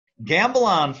Gamble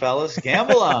on, fellas.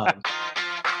 Gamble on.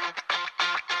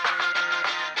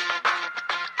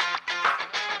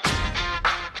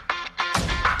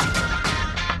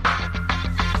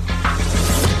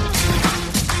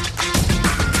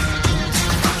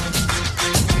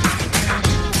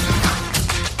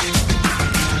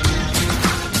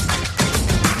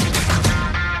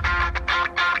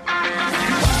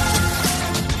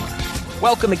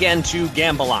 Welcome again to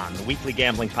Gamble On, the weekly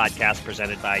gambling podcast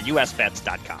presented by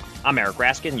USBets.com. I'm Eric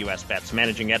Raskin, US Bets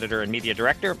managing editor and media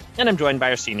director, and I'm joined by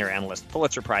our senior analyst,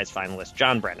 Pulitzer Prize finalist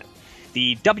John Brennan.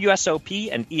 The WSOP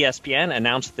and ESPN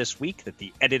announced this week that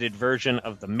the edited version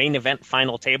of the main event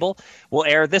final table will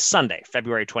air this Sunday,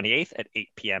 February 28th at 8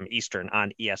 p.m. Eastern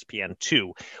on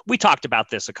ESPN2. We talked about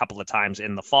this a couple of times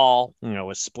in the fall. It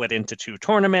was split into two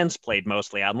tournaments, played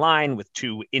mostly online with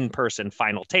two in-person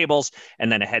final tables, and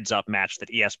then a heads-up match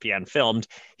that ESPN filmed.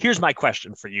 Here's my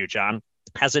question for you, John.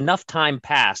 Has enough time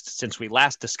passed since we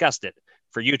last discussed it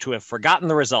for you to have forgotten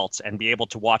the results and be able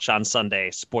to watch on Sunday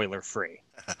spoiler-free?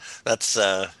 That's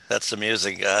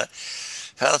amusing.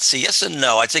 Let's see. Yes and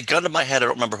no. I'd say gun to my head, I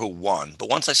don't remember who won. But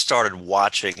once I started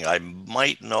watching, I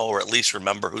might know or at least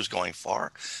remember who's going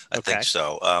far. I think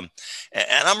so. And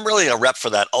I'm really a rep for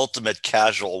that ultimate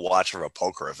casual watch of a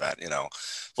poker event.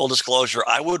 Full disclosure,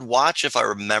 I would watch if I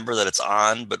remember that it's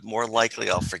on, but more likely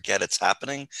I'll forget it's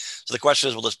happening. So the question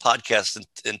is, will this podcast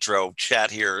intro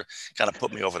chat here kind of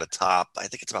put me over the top? I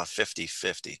think it's about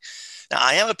 50-50. Now,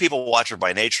 I am a people watcher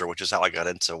by nature, which is how I got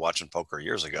into watching poker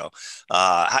years ago.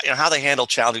 How they handle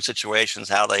challenging situations,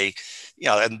 how they,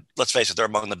 and let's face it, they're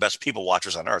among the best people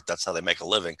watchers on earth. That's how they make a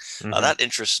living. That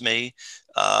interests me.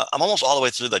 I'm almost all the way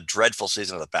through the dreadful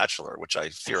season of The Bachelor, which I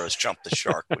fear has jumped the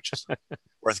shark, which is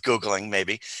worth Googling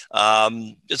maybe.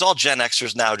 It's all Gen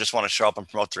Xers now just want to show up and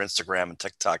promote their Instagram and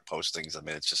TikTok postings. I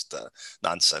mean, it's just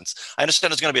nonsense. I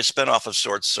understand there's going to be a spinoff of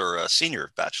sorts or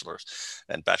senior bachelors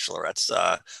and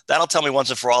bachelorettes. That'll tell me once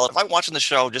and for all if I'm watching the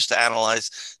show just to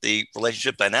analyze the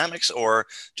relationship dynamics or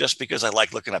just because I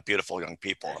like looking at beautiful young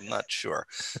people. I'm not sure.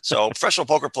 So professional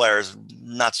poker players,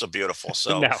 not so beautiful.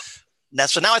 So No. Now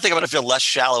I think I'm going to feel less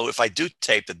shallow if I do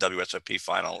tape the WSOP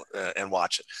final and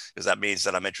watch it, because that means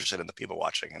that I'm interested in the people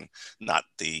watching and not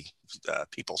the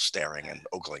people staring and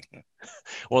ogling.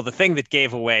 Well, the thing that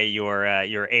gave away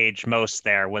your age most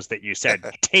there was that you said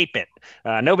tape it.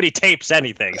 Nobody tapes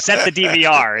anything. Set the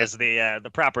DVR is the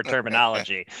proper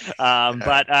terminology.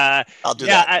 But I'll do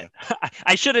that.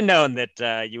 I should have known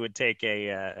that you would take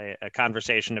a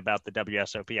conversation about the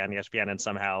WSOP on ESPN and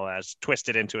somehow twist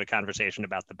it into a conversation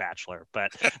about The Bachelor.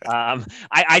 But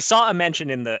I saw a mention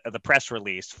in the press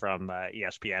release from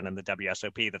ESPN and the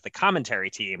WSOP that the commentary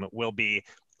team will be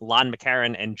Lon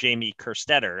McCarron and Jamie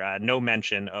Kerstetter. No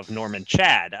mention of Norman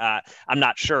Chad. I'm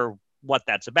not sure what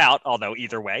that's about, although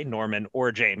either way, Norman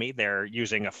or Jamie, they're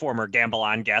using a former Gamble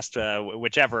On guest,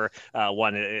 whichever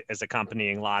one is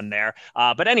accompanying Lon there.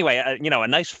 But anyway, a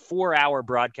nice 4-hour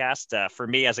broadcast for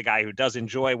me as a guy who does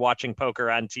enjoy watching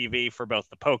poker on TV for both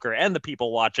the poker and the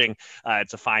people watching.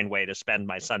 It's a fine way to spend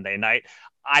my Sunday night.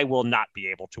 I will not be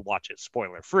able to watch it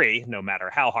spoiler-free, no matter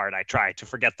how hard I try to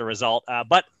forget the result.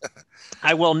 But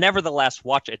I will nevertheless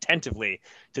watch attentively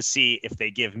to see if they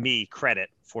give me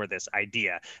credit for this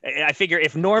idea. I figure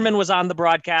if Norman was on the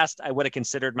broadcast, I would have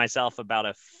considered myself about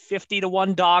a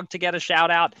 50-1 dog to get a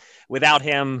shout-out. Without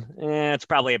him, it's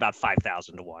probably about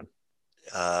 5,000 to 1.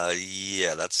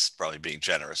 Yeah, that's probably being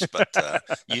generous, but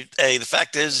the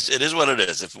fact is, it is what it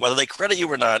is. Whether they credit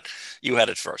you or not, you had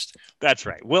it first. That's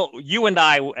right. You and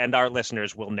I and our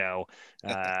listeners will know.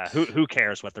 Who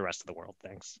cares what the rest of the world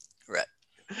thinks? Right.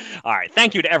 All right.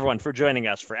 Thank you to everyone for joining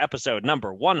us for episode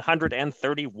number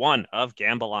 131 of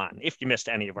Gamble On. If you missed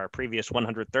any of our previous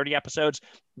 130 episodes,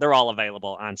 they're all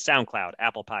available on SoundCloud,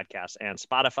 Apple Podcasts, and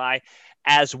Spotify.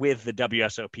 As with the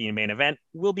WSOP main event,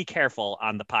 we'll be careful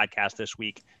on the podcast this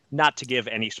week not to give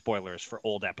any spoilers for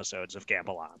old episodes of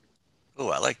Gamble On. Oh,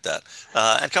 I like that.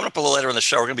 And coming up a little later in the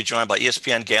show, we're going to be joined by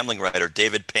ESPN gambling writer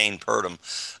David Payne Purdum.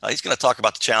 He's going to talk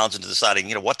about the challenge in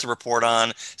deciding, what to report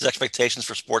on, his expectations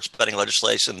for sports betting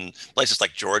legislation in places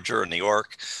like Georgia or New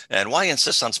York, and why he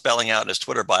insists on spelling out in his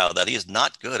Twitter bio that he is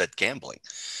not good at gambling.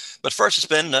 But first, it's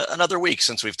been another week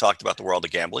since we've talked about the world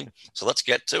of gambling, so let's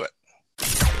get to it.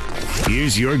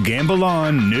 Here's your Gamble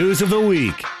On News of the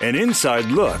Week, an inside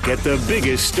look at the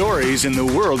biggest stories in the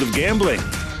world of gambling.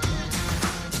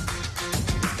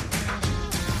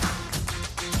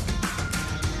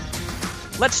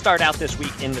 Let's start out this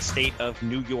week in the state of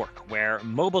New York, where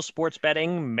mobile sports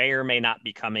betting may or may not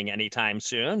be coming anytime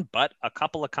soon, but a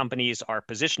couple of companies are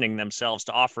positioning themselves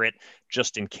to offer it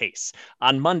just in case.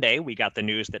 On Monday, we got the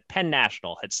news that Penn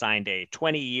National had signed a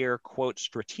 20-year, quote,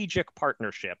 strategic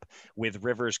partnership with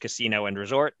Rivers Casino and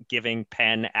Resort, giving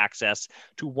Penn access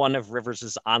to one of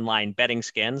Rivers' online betting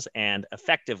skins and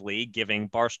effectively giving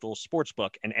Barstool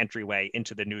Sportsbook an entryway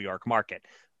into the New York market,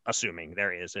 assuming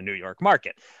there is a New York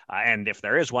market. And if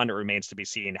there is one, it remains to be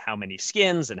seen how many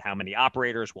skins and how many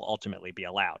operators will ultimately be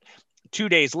allowed. 2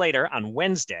 days later, on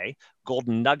Wednesday,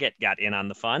 Golden Nugget got in on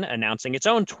the fun, announcing its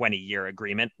own 20-year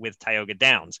agreement with Tioga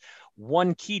Downs.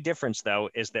 One key difference, though,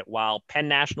 is that while Penn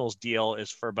National's deal is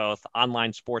for both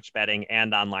online sports betting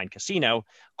and online casino,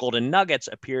 Golden Nuggets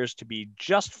appears to be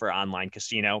just for online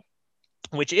casino,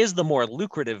 which is the more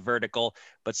lucrative vertical,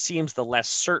 but seems the less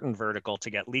certain vertical to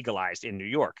get legalized in New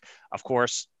York. Of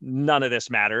course, none of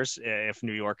this matters if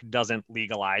New York doesn't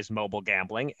legalize mobile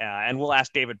gambling, and we'll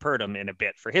ask David Purdum in a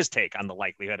bit for his take on the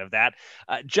likelihood of that.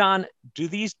 John, do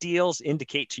these deals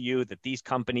indicate to you that these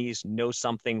companies know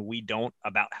something we don't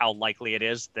about how likely it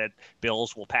is that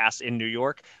bills will pass in New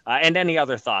York? And any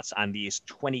other thoughts on these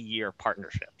 20-year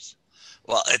partnerships?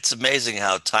 Well, it's amazing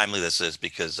how timely this is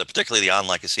because particularly the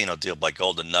online casino deal by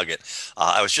Golden Nugget.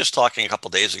 I was just talking a couple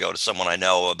of days ago to someone I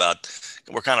know about,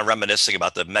 we're kind of reminiscing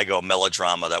about the mega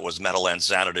melodrama that was Meadowlands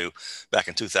Xanadu back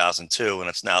in 2002. And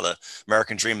it's now the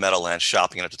American Dream Meadowlands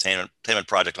shopping and entertainment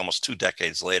project almost 2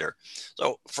 decades later.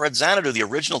 So for Xanadu, the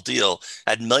original deal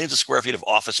had millions of square feet of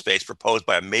office space proposed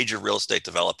by a major real estate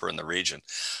developer in the region.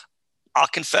 I'll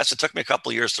confess, it took me a couple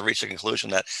of years to reach the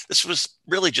conclusion that this was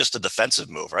really just a defensive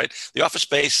move, right? The office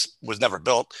space was never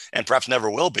built and perhaps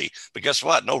never will be. But guess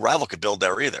what? No rival could build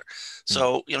there either.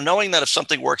 So, knowing that if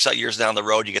something works out years down the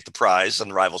road, you get the prize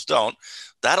and the rivals don't,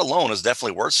 that alone is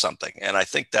definitely worth something. And I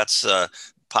think that's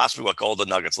possibly what Golden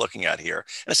Nugget's looking at here.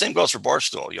 And the same goes for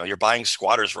Barstool. You're buying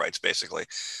squatters' rights, basically.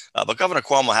 But Governor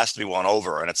Cuomo has to be won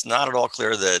over. And it's not at all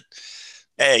clear that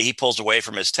he pulls away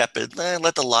from his tepid,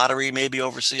 let the lottery maybe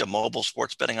oversee a mobile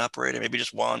sports betting operator, maybe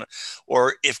just one,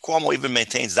 or if Cuomo even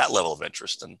maintains that level of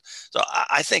interest. And so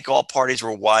I think all parties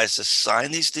were wise to sign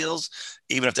these deals,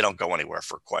 even if they don't go anywhere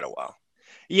for quite a while.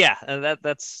 Yeah,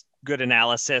 that's good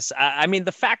analysis. I mean,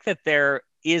 the fact that there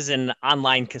is an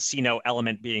online casino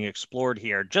element being explored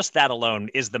here, just that alone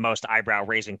is the most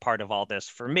eyebrow-raising part of all this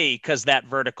for me, because that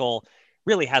vertical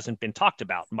really hasn't been talked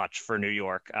about much for New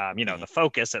York. The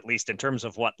focus, at least in terms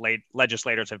of what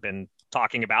legislators have been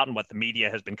talking about and what the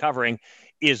media has been covering,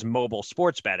 is mobile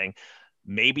sports betting.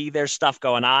 Maybe there's stuff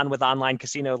going on with online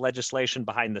casino legislation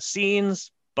behind the scenes,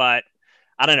 but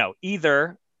I don't know.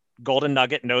 Either Golden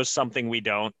Nugget knows something we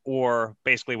don't, or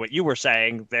basically what you were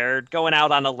saying, they're going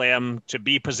out on a limb to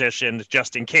be positioned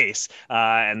just in case,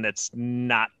 and that's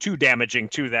not too damaging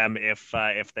to them if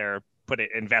they're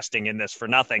investing in this for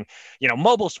nothing.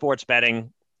 Mobile sports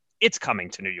betting, it's coming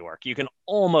to New York. You can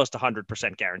almost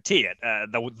 100% guarantee it.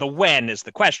 The when is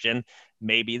the question.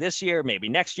 Maybe this year, maybe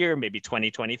next year, maybe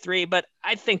 2023. But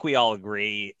I think we all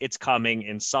agree it's coming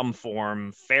in some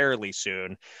form fairly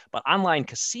soon. But online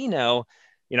casino,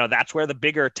 that's where the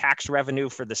bigger tax revenue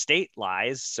for the state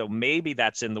lies. So maybe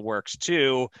that's in the works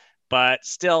too. But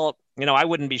still, I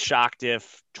wouldn't be shocked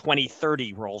if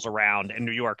 2030 rolls around and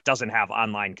New York doesn't have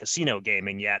online casino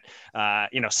gaming yet.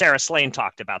 Sarah Slane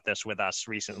talked about this with us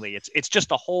recently. It's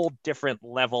just a whole different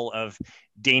level of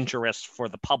dangerous for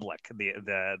the public,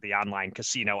 the online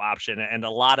casino option. And a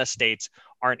lot of states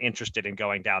aren't interested in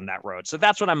going down that road. So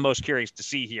that's what I'm most curious to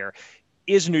see here.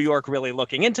 Is New York really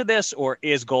looking into this, or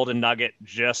is Golden Nugget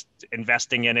just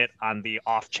investing in it on the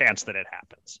off chance that it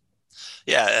happens?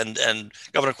 Yeah, and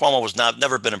Governor Cuomo was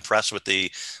never been impressed with you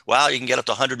can get up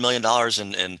to $100 million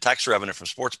in tax revenue from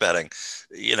sports betting.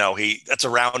 That's a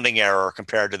rounding error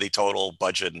compared to the total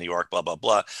budget in New York, blah, blah,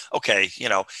 blah. Okay,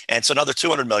 and so another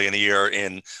 $200 million a year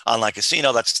in online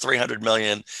casino, that's $300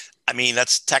 million. I mean,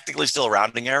 that's technically still a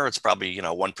rounding error. It's probably,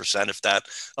 1% if that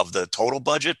of the total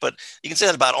budget, but you can say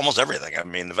that about almost everything. I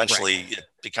mean, eventually It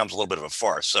becomes a little bit of a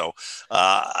farce. So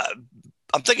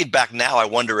I'm thinking back now, I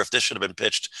wonder if this should have been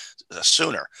pitched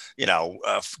sooner,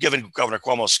 given Governor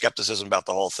Cuomo's skepticism about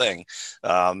the whole thing.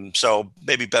 So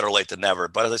maybe better late than never.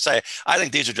 But as I say, I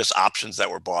think these are just options that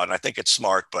were bought. And I think it's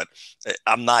smart, but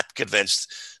I'm not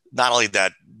convinced not only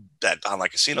that online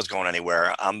casino is going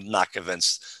anywhere, I'm not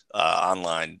convinced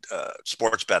online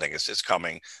sports betting is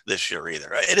coming this year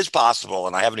either. It is possible,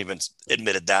 and I haven't even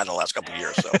admitted that in the last couple of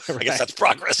years. So Right. I guess that's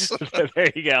progress.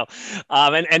 There you go.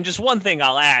 And just one thing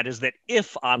I'll add is that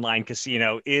if online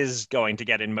casino is going to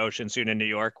get in motion soon in New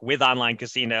York, with online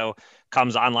casino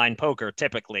comes online poker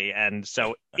typically. And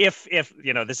so if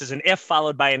this is an if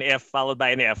followed by an if followed by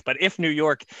an if, but if New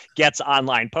York gets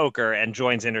online poker and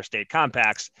joins interstate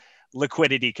compacts,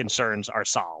 liquidity concerns are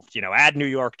solved. Add New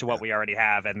York to what we already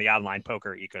have, and the online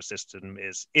poker ecosystem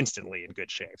is instantly in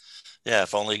good shape. Yeah,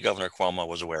 if only Governor Cuomo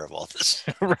was aware of all this.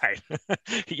 Right.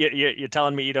 You're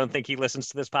telling me you don't think he listens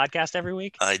to this podcast every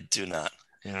week? I do not.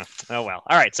 Yeah. Oh, well.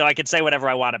 All right. So I can say whatever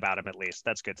I want about him, at least.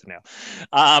 That's good to know.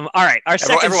 All right.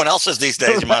 Everyone else is these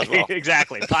days. You might as well.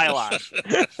 Exactly. Pile on.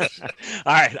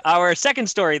 All right. Our second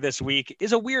story this week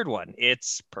is a weird one.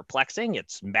 It's perplexing,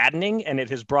 it's maddening, and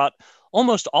it has brought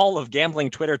almost all of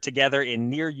gambling Twitter together in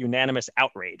near unanimous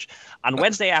outrage. On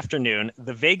Wednesday afternoon,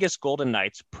 the Vegas Golden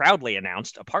Knights proudly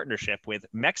announced a partnership with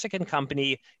Mexican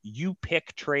company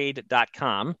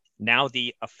YouPickTrade.com, now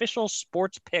the official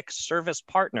sports pick service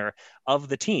partner of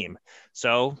the team.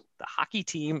 So the hockey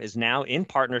team is now in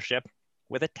partnership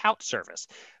with a tout service.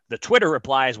 The Twitter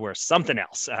replies were something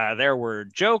else. There were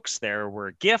jokes, there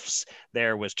were GIFs,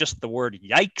 there was just the word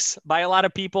yikes by a lot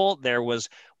of people. There was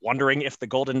wondering if the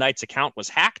Golden Knights account was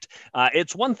hacked.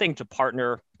 It's one thing to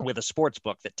partner with a sports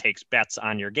book that takes bets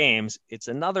on your games. It's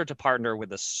another to partner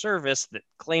with a service that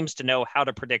claims to know how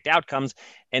to predict outcomes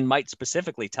and might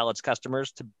specifically tell its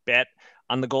customers to bet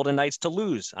on the Golden Knights to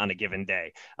lose on a given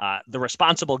day. The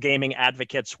responsible gaming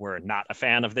advocates were not a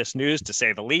fan of this news, to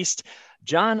say the least.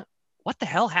 John, what the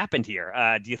hell happened here?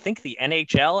 Do you think the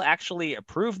NHL actually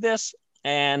approved this?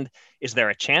 And is there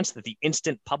a chance that the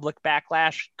instant public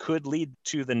backlash could lead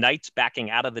to the Knights backing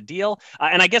out of the deal?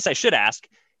 And I guess I should ask,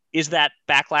 is that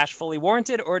backlash fully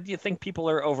warranted, or do you think people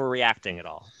are overreacting at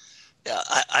all? Yeah,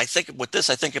 I think with this,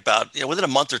 I think about, within a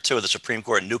month or two of the Supreme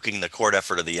Court nuking the court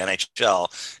effort of the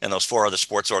NHL and those four other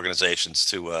sports organizations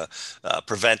to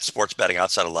prevent sports betting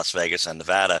outside of Las Vegas and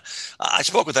Nevada. I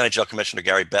spoke with NHL Commissioner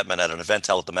Gary Bettman at an event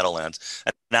held at the Meadowlands,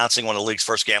 announcing one of the league's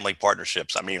first gambling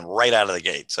partnerships. I mean, right out of the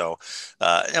gate. So,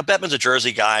 Bettman's a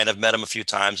Jersey guy, and I've met him a few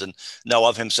times and know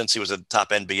of him since he was a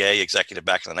top NBA executive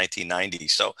back in the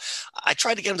 1990s. So I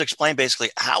tried to get him to explain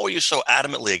basically, how are you so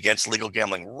adamantly against legal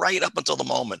gambling right up until the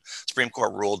moment Supreme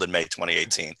Court ruled in May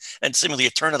 2018, and seemingly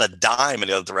it turned on a dime in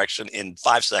the other direction in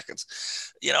 5 seconds.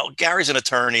 Gary's an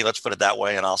attorney, let's put it that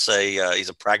way, and I'll say he's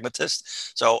a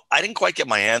pragmatist. So I didn't quite get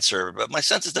my answer, but my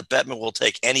sense is that Bettman will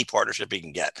take any partnership he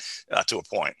can get to a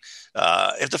point.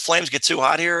 If the Flames get too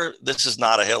hot here, this is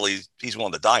not a hill he's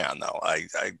willing to die on, though. I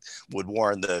would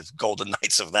warn the Golden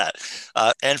Knights of that.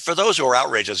 And for those who are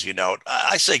outraged, as you note,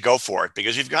 I say go for it,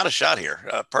 because you've got a shot here.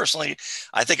 Personally,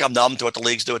 I think I'm numb to what the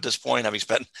leagues do at this point, having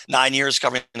spent 9 years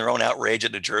covering their own outrage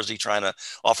at New Jersey, trying to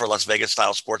offer Las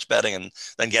Vegas-style sports betting, and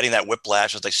then getting that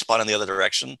whiplash as they spun in the other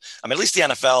direction. I mean, at least the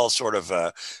NFL sort of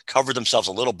covered themselves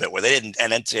a little bit, where they didn't,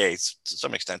 and NCAA to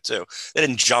some extent too, they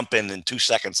didn't jump in 2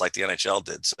 seconds like the NHL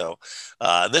did. So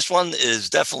this one is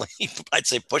definitely, I'd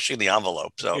say, pushing the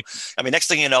envelope. So, I mean, next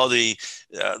thing you know, they're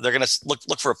going to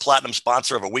look for a platinum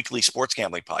sponsor of a weekly sports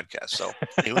gambling podcast. So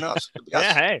who knows?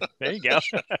 Yeah, hey, there you go.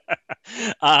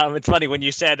 It's funny when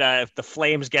you said if the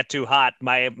Flames get too hot,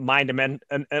 my mind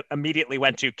immediately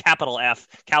went to capital F,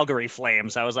 Calgary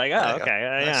Flames. I was like, oh, okay.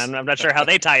 Yeah, I'm not sure how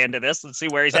they tie into this. Let's see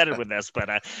where he's headed with this.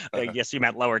 But I guess you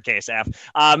meant lowercase f.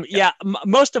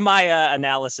 Most of my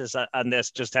analysis on this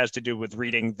just has to do with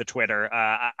reading the Twitter.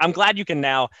 I'm glad you can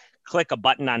now click a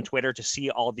button on Twitter to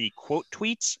see all the quote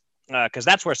tweets, because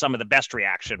that's where some of the best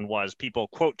reaction was, people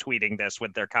quote tweeting this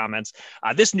with their comments.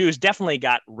 This news definitely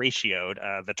got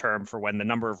ratioed, the term for when the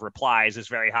number of replies is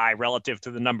very high relative to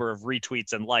the number of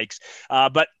retweets and likes.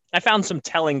 But I found some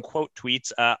telling quote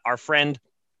tweets. Our friend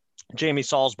Jamie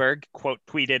Salzberg quote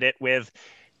tweeted it with,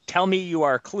 "Tell me you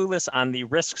are clueless on the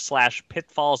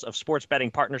risks/pitfalls of sports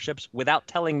betting partnerships without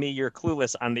telling me you're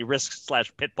clueless on the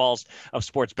risks/pitfalls of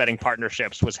sports betting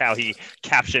partnerships," was how he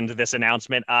captioned this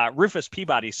announcement. Rufus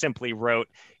Peabody simply wrote,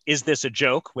 "Is this a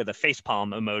joke?" with a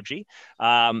facepalm emoji.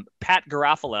 Pat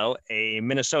Garofalo, a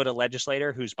Minnesota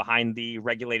legislator who's behind the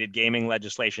regulated gaming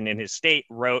legislation in his state,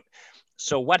 wrote,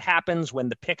 "So what happens when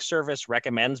the pick service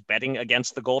recommends betting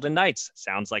against the Golden Knights?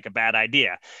 Sounds like a bad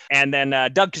idea." And then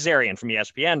Doug Kazarian from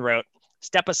ESPN wrote,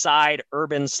 "Step aside,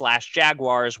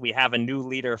 Urban/Jaguars. We have a new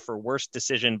leader for worst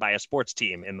decision by a sports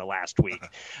team in the last week."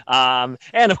 And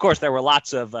of course, there were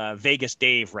lots of Vegas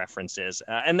Dave references.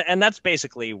 And that's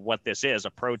basically what this is,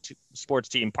 a sports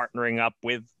team partnering up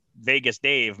with Vegas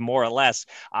Dave, more or less.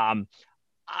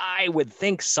 I would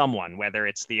think someone, whether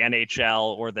it's the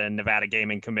NHL or the Nevada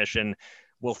Gaming Commission,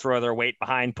 will throw their weight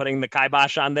behind putting the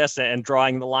kibosh on this and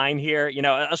drawing the line here.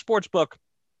 A sports book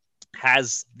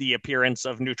has the appearance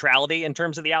of neutrality in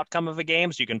terms of the outcome of a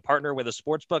game. So you can partner with a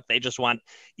sports book. They just want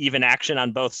even action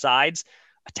on both sides.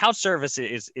 A tout service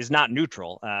is not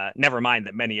neutral. Never mind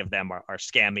that many of them are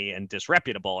scammy and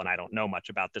disreputable, and I don't know much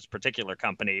about this particular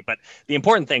company. But the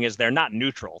important thing is they're not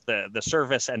neutral. The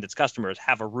service and its customers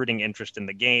have a rooting interest in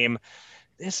the game.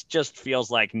 This just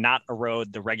feels like not a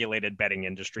road the regulated betting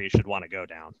industry should want to go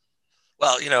down.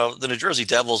 Well, the New Jersey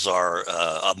Devils are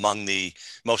among the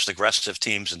most aggressive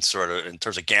teams in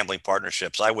terms of gambling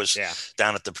partnerships. I was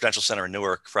down at the Prudential Center in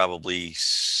Newark probably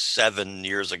 7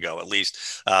 years ago, at least.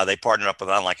 They partnered up with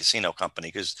an online casino company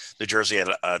because New Jersey had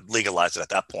legalized it at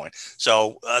that point.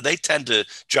 So they tend to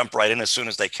jump right in as soon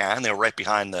as they can. They were right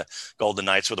behind the Golden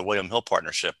Knights with the William Hill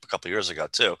partnership a couple of years ago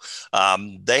too.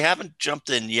 They haven't jumped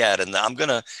in yet, and I'm going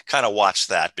to kind of watch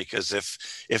that because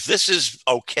if this is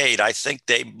okayed, I think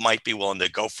they might be willing to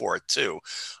go for it too,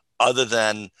 other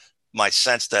than my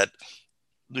sense that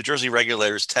New Jersey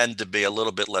regulators tend to be a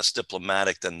little bit less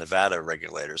diplomatic than Nevada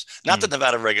regulators. Not that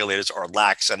Nevada regulators are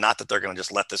lax and not that they're going to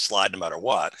just let this slide no matter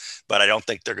what, but I don't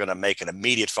think they're going to make an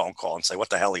immediate phone call and say, what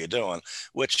the hell are you doing?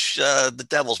 Which the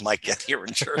Devils might get here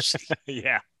in Jersey.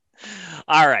 Yeah.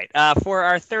 All right. For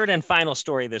our third and final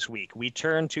story this week, we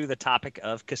turn to the topic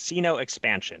of casino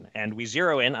expansion, and we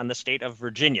zero in on the state of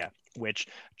Virginia, which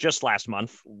just last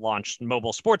month launched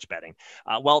mobile sports betting.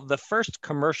 Well, the first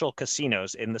commercial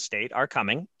casinos in the state are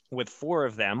coming, with 4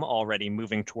 of them already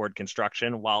moving toward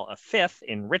construction, while a 5th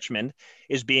in Richmond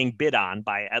is being bid on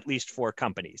by at least 4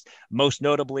 companies. Most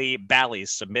notably,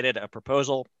 Bally's submitted a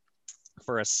proposal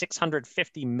for a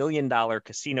 $650 million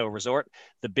casino resort,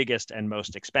 the biggest and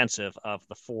most expensive of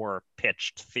the 4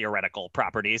 pitched theoretical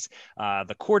properties.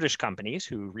 The Cordish companies,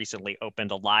 who recently opened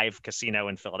a live casino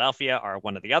in Philadelphia, are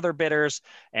one of the other bidders,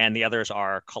 and the others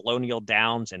are Colonial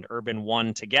Downs and Urban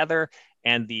One together,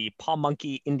 and the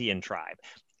Pamunkey Indian Tribe.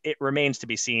 It remains to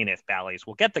be seen if Bally's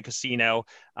will get the casino,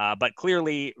 but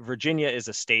clearly Virginia is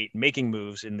a state making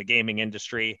moves in the gaming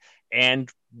industry,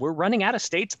 and we're running out of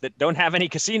states that don't have any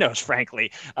casinos,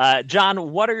 frankly.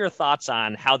 John, what are your thoughts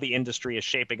on how the industry is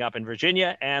shaping up in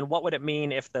Virginia, and what would it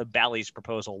mean if the Bally's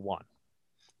proposal won?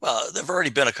 Well, there have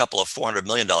already been a couple of $400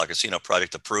 million casino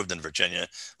projects approved in Virginia,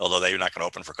 although they're not going to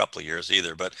open for a couple of years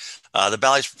either. But the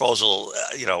Bally's proposal,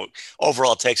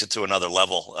 overall takes it to another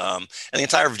level. And the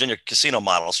entire Virginia casino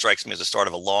model strikes me as the start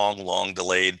of a long, long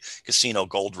delayed casino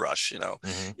gold rush.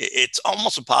 It's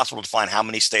almost impossible to find how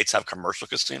many states have commercial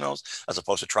casinos as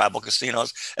opposed to tribal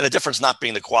casinos. And the difference not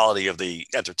being the quality of the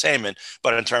entertainment,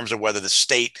 but in terms of whether the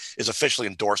state is officially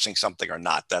endorsing something or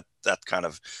not. That kind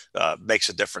of makes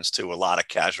a difference to a lot of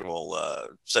casual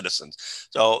citizens.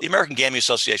 So the American Gaming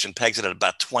Association pegs it at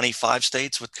about 25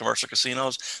 states with commercial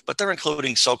casinos, but they're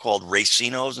including so-called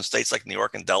racinos in states like New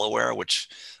York and Delaware, which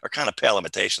are kind of pale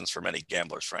imitations for many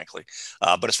gamblers, frankly.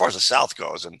 But as far as the South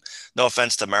goes, and no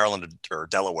offense to Maryland or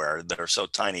Delaware, they're so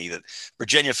tiny that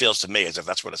Virginia feels to me as if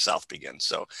that's where the South begins.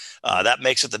 So that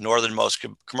makes it the northernmost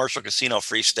commercial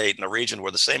casino-free state in the region,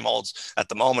 where the same holds at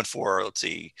the moment for, let's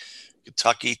see,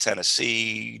 Kentucky,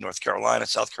 Tennessee, North Carolina,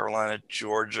 South Carolina,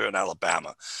 Georgia, and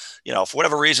Alabama. For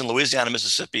whatever reason, Louisiana,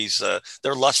 Mississippi's,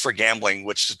 their lust for gambling,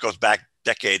 which goes back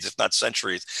decades, if not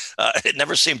centuries, it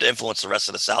never seemed to influence the rest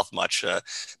of the South much.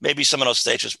 Maybe some of those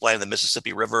states just blame the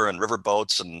Mississippi River and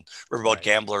riverboats and riverboat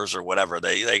gamblers or whatever.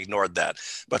 They ignored that.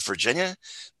 But Virginia,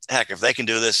 heck, if they can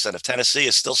do this, and if Tennessee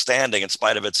is still standing in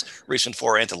spite of its recent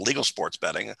foray into legal sports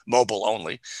betting, mobile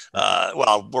only,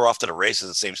 well, we're off to the races,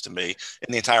 it seems to me,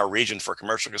 in the entire region for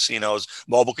commercial casinos,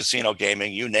 mobile casino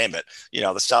gaming, you name it.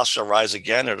 The South shall rise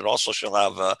again, and it also shall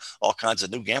have all kinds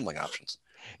of new gambling options.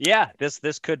 Yeah,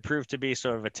 this could prove to be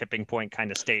sort of a tipping point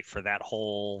kind of state for that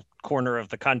whole corner of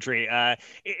the country.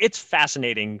 It's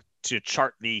fascinating to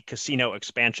chart the casino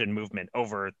expansion movement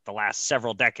over the last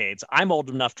several decades. I'm old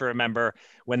enough to remember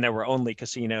when there were only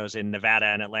casinos in Nevada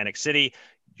and Atlantic City.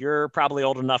 You're probably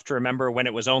old enough to remember when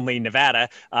it was only Nevada.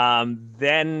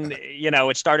 Then,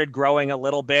 it started growing a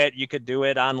little bit. You could do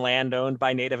it on land owned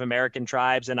by Native American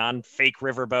tribes and on fake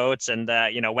riverboats. And,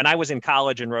 when I was in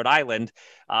college in Rhode Island,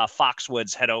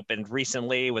 Foxwoods had opened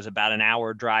recently. It was about an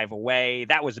hour drive away.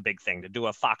 That was a big thing, to do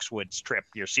a Foxwoods trip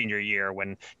your senior year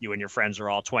when you and your friends were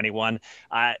all 21.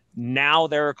 Now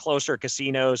there are closer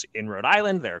casinos in Rhode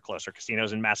Island. There are closer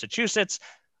casinos in Massachusetts.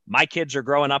 my kids are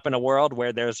growing up in a world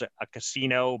where there's a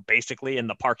casino basically in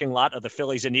the parking lot of the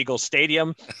Phillies and Eagles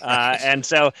stadium. And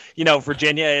so,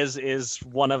 Virginia is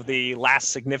one of the last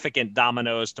significant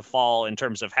dominoes to fall in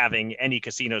terms of having any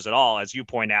casinos at all. As you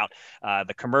point out,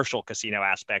 the commercial casino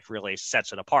aspect really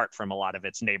sets it apart from a lot of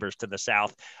its neighbors to the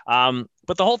south.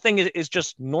 But the whole thing is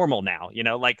just normal now,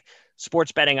 like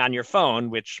sports betting on your phone,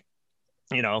 which,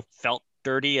 felt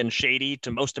dirty and shady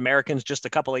to most Americans just a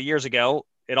couple of years ago.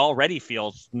 It already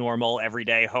feels normal,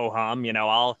 everyday ho-hum.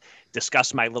 I'll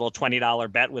discuss my little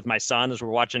 $20 bet with my son as we're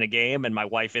watching a game, and my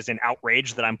wife isn't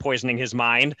outraged that I'm poisoning his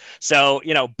mind. So,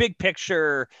 big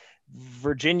picture,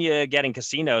 Virginia getting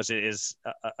casinos is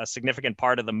a significant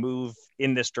part of the move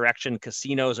in this direction.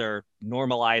 Casinos are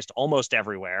normalized almost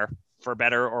everywhere, for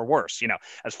better or worse.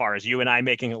 As far as you and I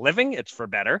making a living, it's for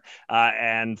better.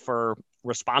 And for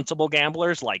responsible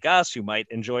gamblers like us who might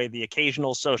enjoy the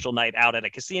occasional social night out at a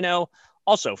casino,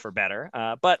 also for better.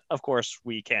 But of course,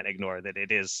 we can't ignore that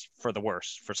it is for the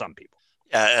worse for some people.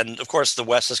 Yeah, and of course, the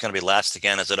West is going to be last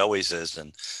again, as it always is.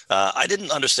 And I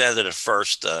didn't understand it at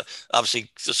first. Obviously,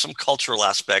 there's some cultural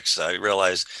aspects. I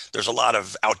realize there's a lot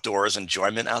of outdoors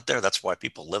enjoyment out there. That's why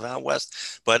people live out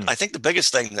West. But I think the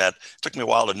biggest thing that took me a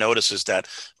while to notice is that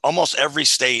almost every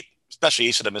state, especially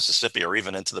east of the Mississippi or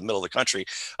even into the middle of the country,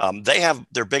 they have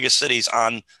their biggest cities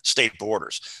on state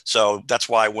borders. So that's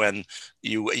why when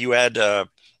you add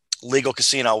legal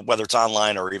casino, whether it's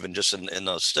online or even just in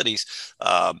those cities,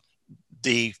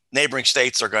 the neighboring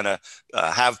states are going to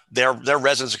have their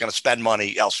residents are going to spend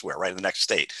money elsewhere, right, in the next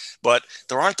state. But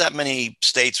there aren't that many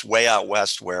states way out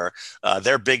west where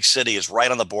their big city is right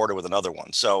on the border with another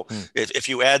one. So if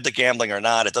you add the gambling or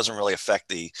not, it doesn't really affect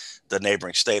the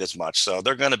neighboring state as much. So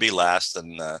they're going to be last,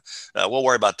 and we'll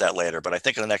worry about that later. But I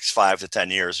think in the next 5 to 10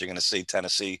 years, you're going to see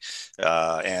Tennessee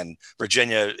and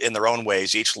Virginia in their own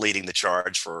ways, each leading the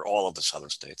charge for all of the southern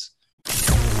states.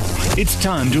 It's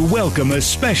time to welcome a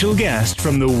special guest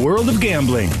from the world of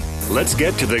gambling. Let's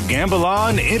get to the Gamble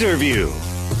On interview.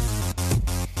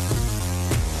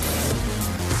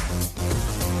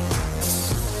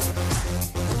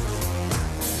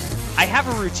 I have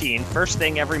a routine first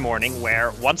thing every morning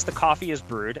where once the coffee is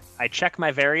brewed, I check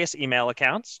my various email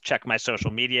accounts, check my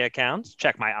social media accounts,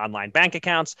 check my online bank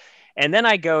accounts, and then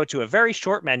I go to a very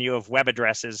short menu of web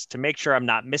addresses to make sure I'm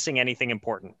not missing anything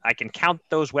important. I can count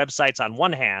those websites on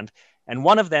one hand, and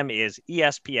one of them is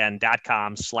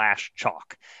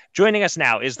espn.com/chalk. Joining us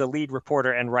now is the lead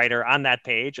reporter and writer on that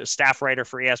page, a staff writer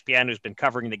for ESPN who's been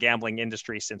covering the gambling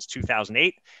industry since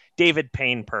 2008, David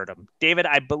Payne Purdum. David,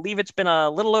 I believe it's been a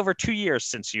little over 2 years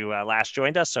since you last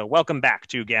joined us, so welcome back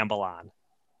to Gamble On.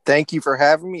 Thank you for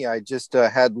having me. I just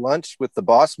had lunch with the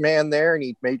boss man there, and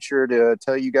he made sure to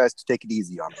tell you guys to take it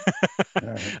easy on me.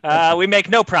 We make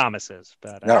no promises,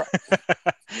 but no.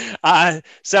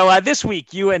 So this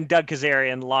week, you and Doug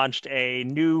Kazarian launched a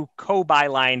new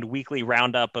co-bylined weekly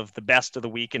roundup of the best of the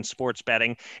week in sports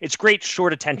betting. It's great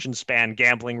short attention span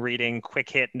gambling reading,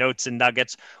 quick hit notes and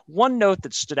nuggets. One note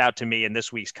that stood out to me in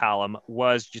this week's column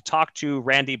was you talked to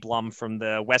Randy Blum from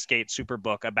the Westgate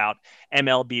Superbook about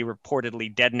MLB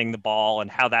reportedly deadening the ball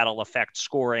and how that'll affect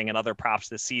scoring and other props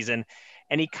this season.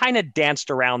 And he kind of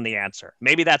danced around the answer.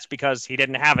 Maybe that's because he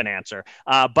didn't have an answer.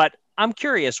 But I'm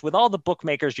curious, with all the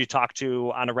bookmakers you talk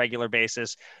to on a regular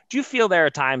basis, do you feel there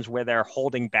are times where they're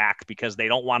holding back because they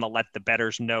don't want to let the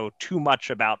bettors know too much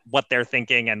about what they're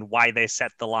thinking and why they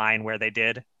set the line where they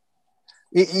did?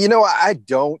 I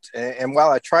don't. And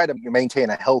while I try to maintain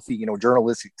a healthy,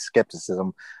 journalistic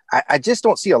skepticism, I just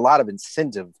don't see a lot of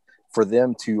incentive for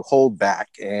them to hold back.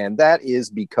 And that is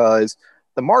because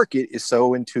the market is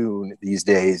so in tune these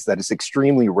days that it's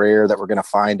extremely rare that we're going to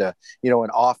find an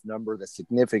off number that's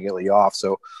significantly off.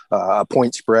 So a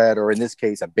point spread, or in this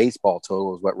case, a baseball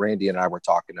total is what Randy and I were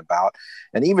talking about.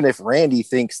 And even if Randy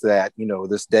thinks that,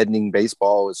 this deadening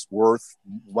baseball is worth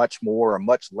much more or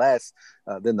much less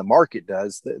than the market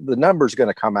does, the number's going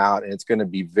to come out and it's going to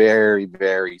be very,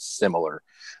 very similar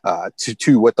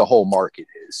to what the whole market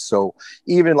is. So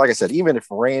even, like I said, even if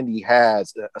Randy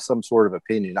has some sort of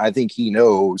opinion, I think he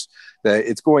knows that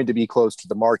it's going to be close to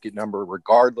the market number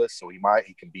regardless. So he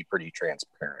can be pretty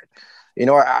transparent.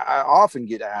 I often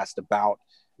get asked about,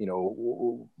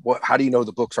 how do you know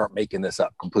the books aren't making this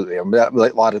up completely? I mean,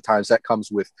 a lot of times that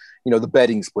comes with, the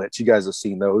betting splits. You guys have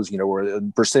seen those, where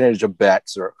the percentage of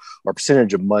bets or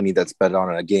percentage of money that's bet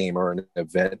on a game or an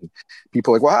event. And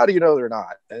people are like, well, how do you know they're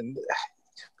not? And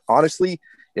honestly,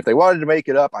 if they wanted to make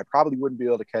it up, I probably wouldn't be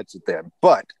able to catch it then.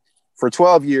 But for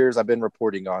 12 years, I've been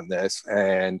reporting on this,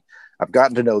 and I've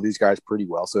gotten to know these guys pretty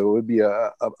well. So it would be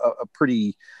a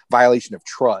pretty violation of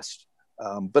trust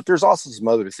But there's also some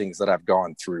other things that I've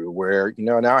gone through where,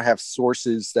 now I have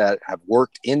sources that have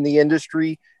worked in the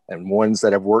industry and ones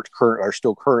that have are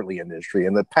still currently in the industry.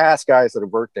 And the past guys that have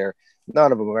worked there,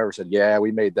 none of them have ever said, yeah,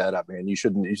 we made that up, man. You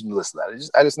shouldn't listen to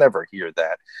that. I just never hear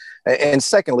that. And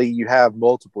secondly, you have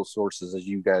multiple sources, as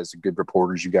you guys are good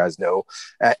reporters, you guys know,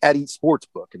 at each sports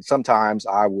book. And sometimes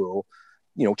I will,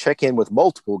 check in with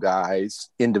multiple guys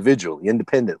individually,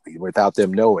 independently, without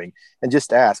them knowing, and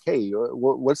just ask, hey,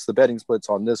 what's the betting splits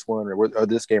on this one or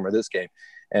this game or this game?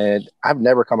 And I've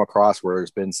never come across where there's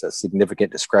been a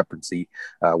significant discrepancy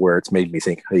where it's made me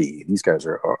think, hey, these guys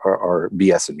are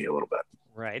BSing me a little bit.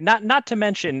 Right. Not to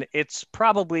mention, it's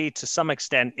probably to some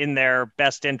extent in their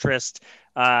best interest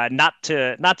not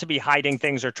to be hiding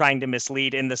things or trying to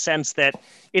mislead, in the sense that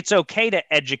it's okay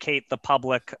to educate the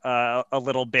public a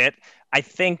little bit. I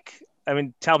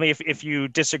mean, tell me if you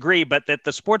disagree, but that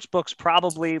the sports books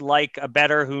probably like a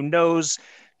bettor who knows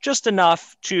just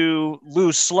enough to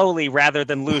lose slowly rather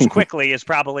than lose quickly is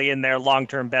probably in their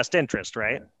long-term best interest,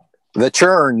 right? The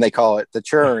churn, they call it the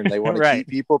churn. They want to Right. keep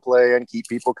people playing, keep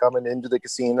people coming into the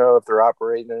casino if they're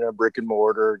operating in a brick and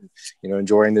mortar,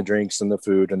 enjoying the drinks and the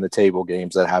food and the table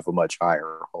games that have a much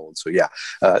higher hold. So yeah,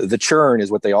 the churn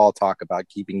is what they all talk about,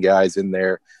 keeping guys in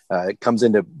there. It comes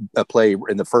into play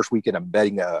in the first weekend of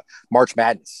betting March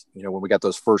Madness. When we got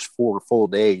those first 4 full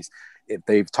days, if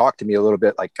they've talked to me a little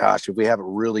bit like, gosh, if we have a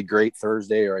really great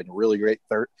Thursday or a really great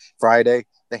Friday,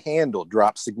 the handle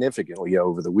drops significantly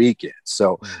over the weekend.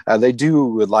 So they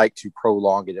would like to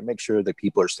prolong it and make sure that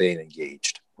people are staying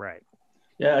engaged. Right.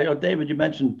 Yeah, David, you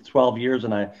mentioned 12 years,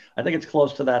 and I think it's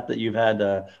close to that you've had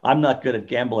 "I'm not good at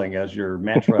gambling" as your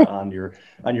mantra on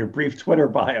your brief Twitter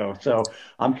bio. So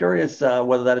I'm curious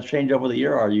whether that has changed over the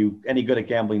year. Are you any good at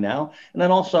gambling now? And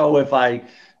then also, if I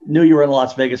knew you were in a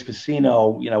Las Vegas casino,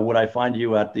 would I find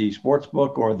you at the sports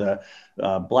book or the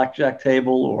blackjack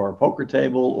table or poker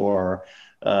table or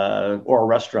a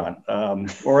restaurant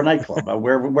or a nightclub?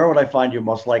 Where would I find you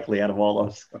most likely out of all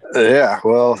those? Yeah,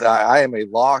 well, I am a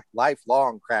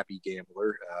lifelong crappy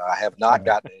gambler. I have not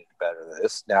gotten any better at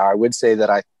this. Now, I would say that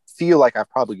I feel like I've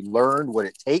probably learned what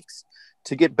it takes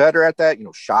to get better at that,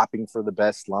 shopping for the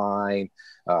best line,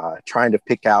 trying to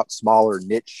pick out smaller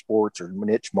niche sports or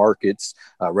niche markets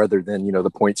rather than, the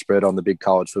point spread on the big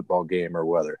college football game or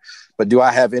whether. But do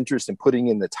I have interest in putting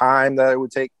in the time that it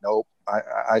would take? Nope.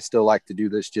 I still like to do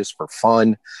this just for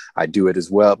fun. I do it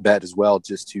as well,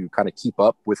 just to kind of keep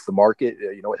up with the market.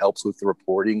 It helps with the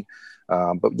reporting.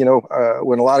 But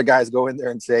when a lot of guys go in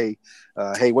there and say,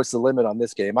 hey, what's the limit on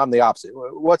this game? I'm the opposite.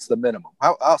 What's the minimum?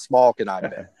 How small can I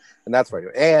bet? And that's what I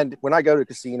do. And when I go to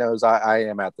casinos, I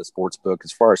am at the sports book.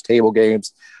 As far as table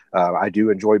games, I do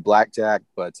enjoy blackjack,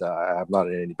 but I'm not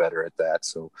any better at that.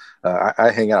 So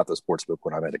I hang out at the sports book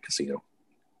when I'm at a casino.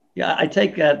 Yeah, I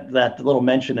take that little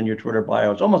mention in your Twitter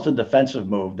bio. It's almost a defensive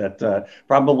move that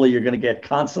probably you're going to get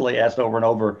constantly asked over and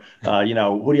over,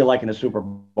 who do you like in the Super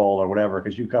Bowl or whatever,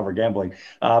 because you cover gambling.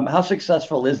 How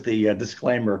successful is the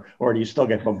disclaimer, or do you still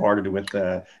get bombarded with,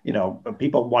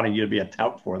 people wanting you to be a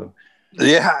tout for them?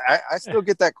 Yeah, I still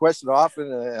get that question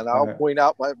often, and I'll point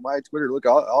out my Twitter. Look,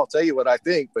 I'll tell you what I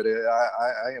think, but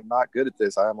I am not good at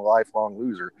this. I am a lifelong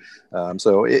loser.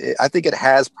 So I think it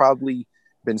has probably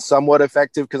been somewhat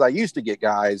effective, because I used to get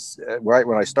guys right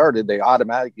when I started, they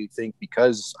automatically think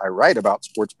because I write about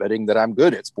sports betting that I'm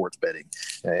good at sports betting,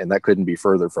 and that couldn't be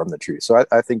further from the truth. So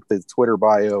I think the Twitter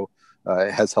bio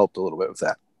has helped a little bit with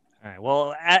that. All right.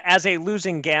 Well, as a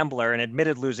losing gambler, an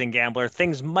admitted losing gambler,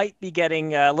 things might be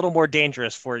getting a little more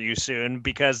dangerous for you soon,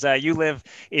 because you live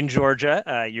in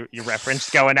Georgia. You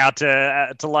referenced going out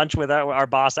to lunch with our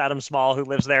boss, Adam Small, who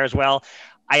lives there as well.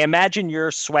 I imagine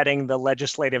you're sweating the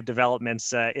legislative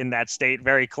developments in that state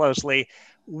very closely.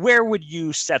 Where would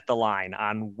you set the line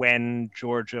on when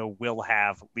Georgia will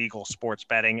have legal sports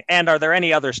betting? And are there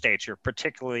any other states you're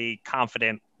particularly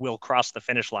confident will cross the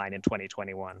finish line in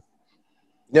 2021?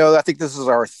 I think this is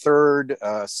our third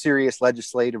serious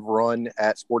legislative run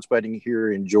at sports betting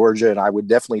here in Georgia, and I would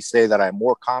definitely say that I'm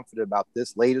more confident about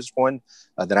this latest one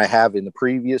than I have in the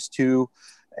previous two.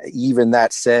 Even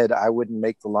that said, I wouldn't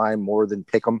make the line more than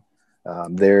pick 'em.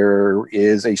 There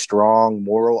is a strong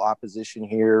moral opposition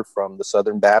here from the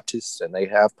Southern Baptists, and they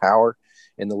have power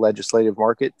in the legislative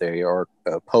market. They are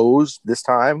opposed this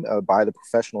time by the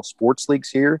professional sports leagues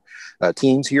here,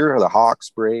 teams here, the Hawks,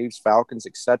 Braves, Falcons,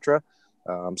 etc.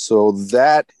 So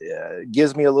that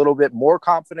gives me a little bit more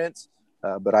confidence,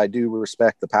 but I do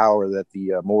respect the power that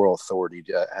the moral authority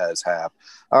has have.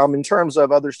 In terms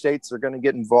of other states that are going to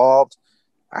get involved,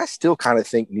 I still kind of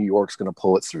think New York's going to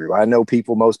pull it through. I know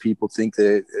most people think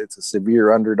that it's a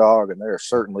severe underdog, and there are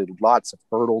certainly lots of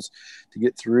hurdles to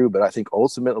get through. But I think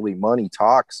ultimately money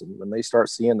talks, and when they start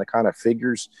seeing the kind of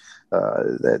figures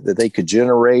that they could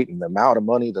generate and the amount of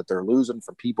money that they're losing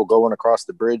from people going across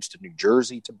the bridge to New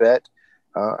Jersey to bet,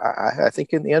 I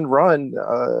think in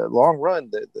the long run,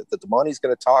 that the money's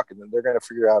going to talk, and then they're going to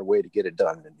figure out a way to get it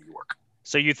done in New York.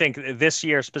 So you think this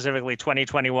year, specifically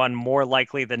 2021, more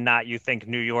likely than not, you think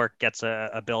New York gets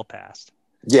a bill passed?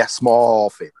 Yeah, small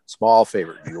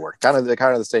favorite New York. Kind of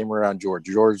the same around George.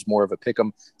 George's more of a pick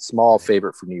 'em, small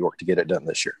favorite for New York to get it done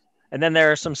this year. And then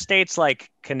there are some states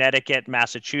like Connecticut,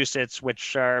 Massachusetts,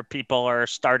 which people are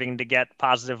starting to get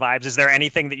positive vibes. Is there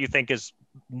anything that you think is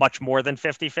much more than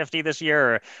 50-50 this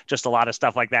year, or just a lot of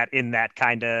stuff like that in that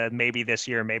kind of maybe this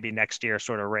year, maybe next year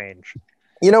sort of range?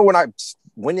 When I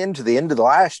went into the end of the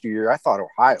last year, I thought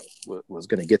Ohio was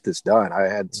going to get this done. I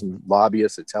had some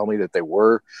lobbyists that tell me that they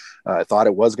were. I thought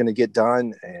it was going to get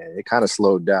done, and it kind of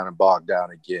slowed down and bogged down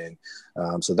again.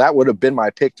 So that would have been my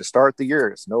pick to start the year.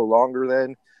 It's no longer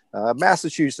then.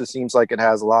 Massachusetts seems like it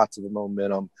has lots of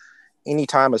momentum.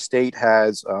 Anytime a state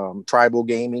has tribal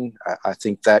gaming, I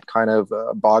think that kind of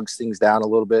bogs things down a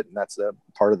little bit. And that's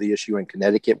part of the issue in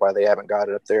Connecticut, why they haven't got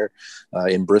it up there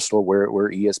in Bristol, where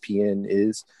ESPN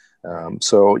is.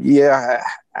 So, yeah,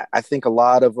 I think a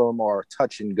lot of them are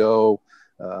touch and go.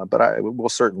 But we'll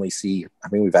certainly see. I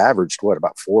mean, we've averaged,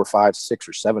 about 4, 5, 6,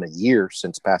 or 7 a year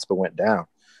since PASPA went down.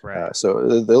 Right.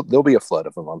 So there'll be a flood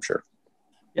of them, I'm sure.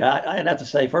 Yeah, I'd have to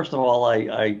say, first of all,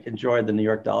 I enjoyed the New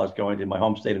York dollars going to my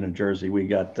home state of New Jersey. We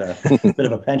got a bit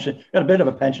of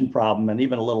a pension problem, and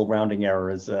even a little rounding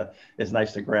error is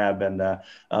nice to grab. And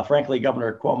frankly,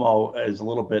 Governor Cuomo is a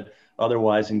little bit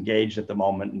otherwise engaged at the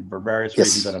moment, and for various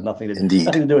reasons that have nothing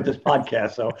to do with this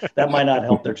podcast. So that might not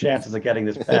help their chances of getting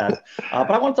this passed.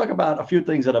 But I want to talk about a few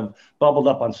things that have bubbled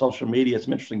up on social media.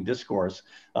 Some interesting discourse.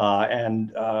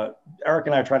 And Eric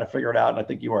and I are trying to figure it out, and I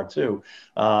think you are too.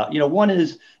 One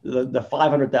is the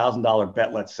 $500,000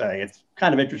 bet, let's say. It's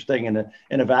kind of interesting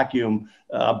in a vacuum,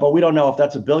 but we don't know if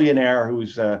that's a billionaire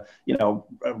who's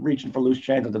reaching for loose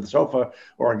change under the sofa,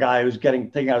 or a guy who's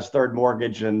taking out his third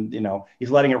mortgage and he's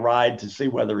letting it ride to see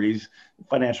whether he's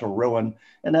financial ruin.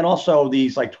 And then also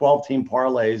these like 12-team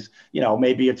parlays,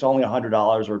 maybe it's only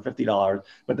 $100 or $50,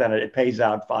 but then it pays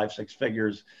out 5-6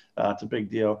 figures. It's a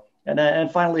big deal. And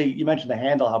finally, you mentioned the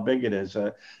handle, how big it is.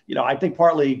 I think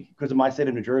partly because of my state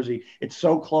of New Jersey, it's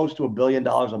so close to $1 billion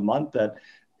a month that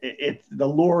the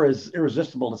lure is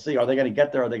irresistible to see. Are they going to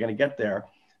get there? Are they going to get there?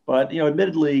 But,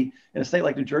 admittedly, in a state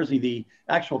like New Jersey, the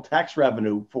actual tax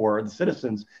revenue for the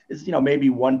citizens is, maybe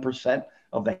 1%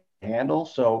 of the handle.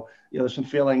 So, there's some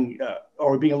feeling,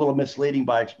 or being a little misleading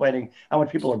by explaining how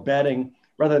much people are betting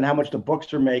rather than how much the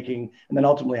books are making, and then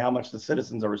ultimately how much the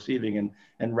citizens are receiving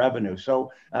in revenue.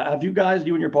 So have you and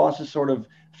your bosses sort of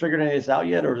figured any of this out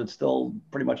yet, or is it still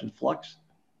pretty much in flux?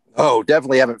 Oh,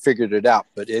 definitely haven't figured it out,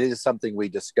 but it is something we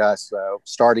discuss,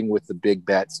 starting with the big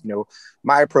bets.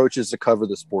 My approach is to cover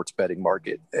the sports betting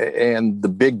market, and the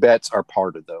big bets are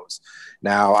part of those.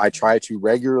 Now, I try to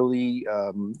regularly,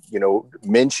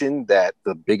 mention that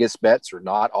the biggest bets are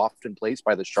not often placed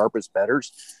by the sharpest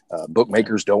bettors.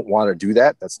 Bookmakers don't want to do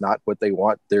that. That's not what they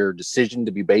want their decision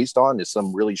to be based on, is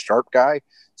some really sharp guy.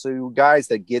 So guys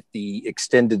that get the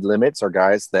extended limits are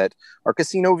guys that are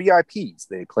casino VIPs.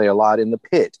 They play a lot in the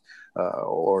pit,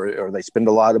 or they spend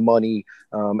a lot of money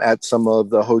at some of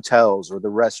the hotels or the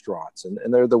restaurants,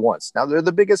 and they're the ones. Now, they're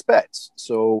the biggest bets.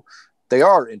 So they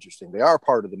are interesting. They are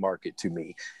part of the market to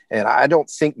me. And I don't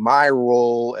think my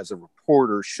role as a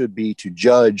reporter should be to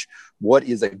judge what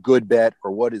is a good bet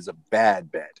or what is a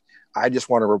bad bet. I just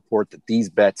want to report that these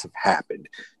bets have happened.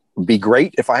 It'd be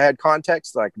great if I had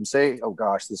context that I can say, oh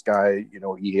gosh, this guy,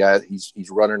 he's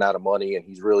running out of money and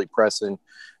he's really pressing.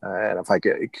 And if I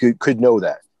could know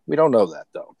that. We don't know that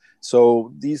though.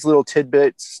 So these little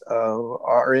tidbits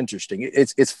are interesting.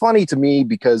 It's funny to me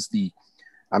because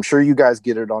I'm sure you guys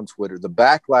get it on Twitter. The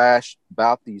backlash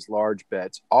about these large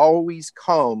bets always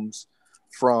comes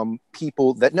from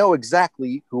people that know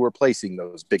exactly who are placing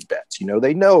those big bets.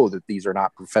 They know that these are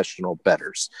not professional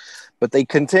bettors, but they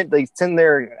kind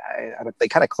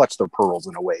of clutch their pearls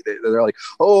in a way. They're like,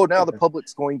 oh, now the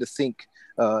public's going to think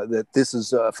that this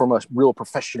is from a real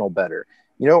professional bettor.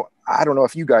 I don't know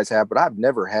if you guys have, but I've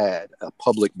never had a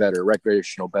public bettor,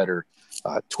 recreational bettor,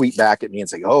 tweet back at me and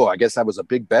say, oh, I guess that was a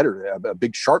big bettor, a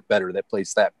big sharp bettor that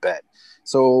placed that bet.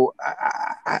 So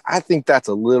I think that's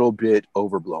a little bit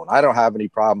overblown. I don't have any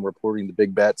problem reporting the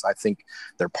big bets. I think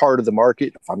they're part of the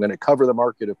market. If I'm going to cover the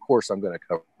market, of course, I'm going to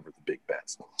cover the big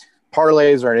bets.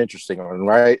 Parlays are an interesting one,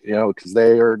 right? Because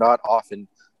they are not often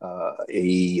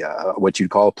what you'd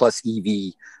call a plus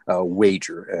EV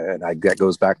wager. And that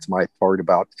goes back to my part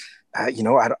about, I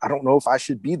don't know if I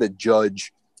should be the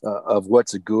judge of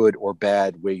what's a good or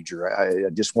bad wager. I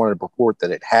just wanted to report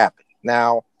that it happened.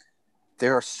 Now,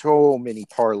 there are so many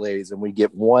parlays, and we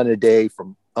get one a day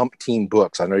from umpteen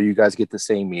books. I know you guys get the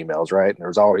same emails, right? And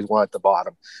there's always one at the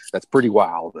bottom that's pretty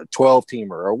wild, a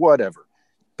 12-teamer or whatever.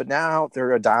 But now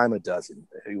they're a dime a dozen.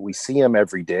 We see them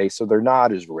every day, so they're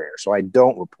not as rare. So I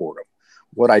don't report them.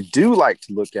 What I do like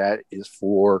to look at is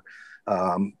for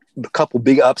a couple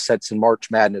big upsets in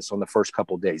March Madness on the first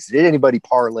couple of days. Did anybody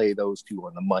parlay those two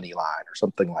on the money line or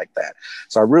something like that?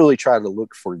 So I really try to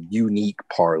look for unique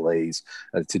parlays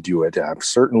to do it. I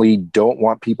certainly don't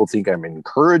want people to think I'm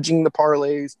encouraging the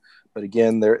parlays, but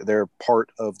again, they're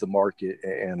part of the market,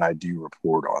 and I do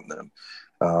report on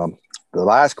them. The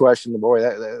last question, boy,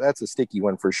 that's a sticky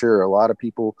one for sure. A lot of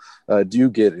people do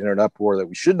get in an uproar that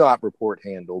we should not report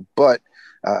handle, but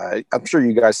I'm sure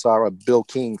you guys saw Bill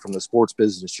King from the Sports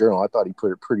Business Journal. I thought he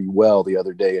put it pretty well the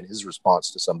other day in his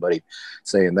response to somebody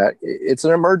saying that it's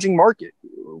an emerging market.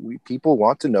 People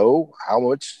want to know how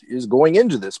much is going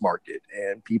into this market,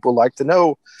 and people like to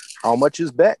know how much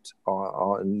is bet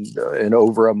on in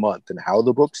over a month and how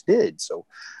the books did. So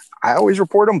I always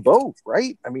report them both,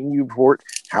 right? I mean, you report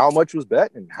how much was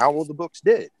bet and how well the books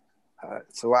did.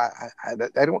 So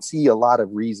I don't see a lot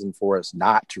of reason for us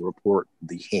not to report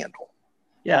the handle.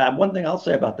 Yeah, one thing I'll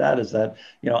say about that is that,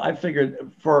 I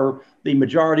figured for the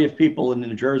majority of people in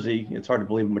New Jersey, it's hard to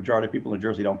believe the majority of people in New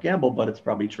Jersey don't gamble, but it's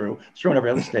probably true. It's true in every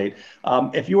other state.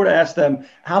 If you were to ask them,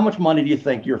 how much money do you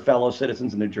think your fellow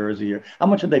citizens in New Jersey, or how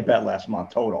much did they bet last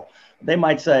month total? They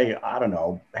might say, I don't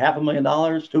know,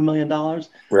 $500,000, $2 million,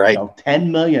 right?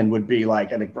 10 million would be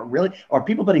like, and really, are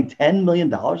people betting $10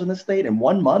 million in this state in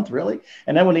 1 month, really?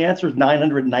 And then when the answer is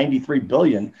 993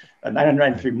 million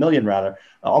rather,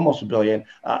 almost a billion,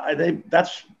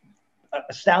 that's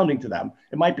astounding to them.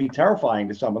 It might be terrifying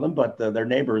to some of them, but their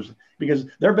neighbors, because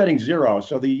they're betting zero.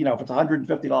 So if it's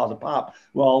 $150 a pop,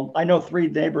 well, I know 3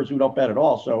 neighbors who don't bet at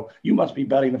all. So you must be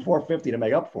betting the 450 to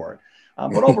make up for it.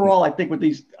 But overall, I think with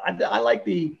these, I like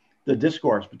the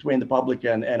discourse between the public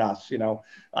and us.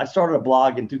 I started a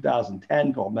blog in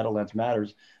 2010 called Meadowlands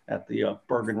Matters at the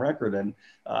Bergen Record. And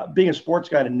being a sports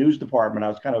guy in a news department, I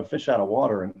was kind of a fish out of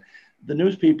water. And the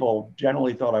news people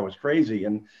generally thought I was crazy.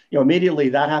 And, immediately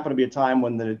that happened to be a time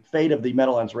when the fate of the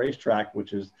Meadowlands racetrack,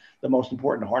 which is the most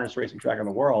important harness racing track in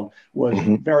the world, was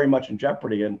very much in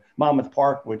jeopardy. And Monmouth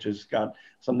Park, which has got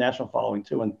some national following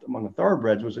too, and among the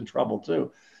thoroughbreds, was in trouble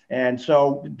too. And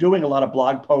so doing a lot of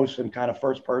blog posts and kind of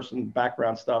first person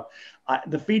background stuff,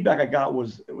 the feedback I got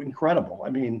was incredible. I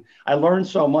mean, I learned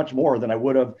so much more than I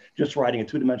would have just writing a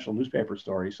 2-dimensional newspaper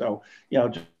story. So,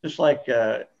 just like,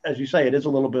 as you say, it is a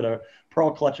little bit of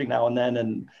pearl clutching now and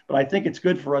then. But I think it's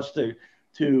good for us to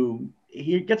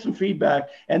get some feedback.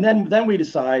 And then we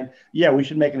decide, yeah, we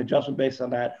should make an adjustment based on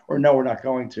that, or no, we're not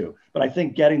going to. But I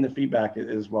think getting the feedback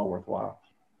is well worthwhile.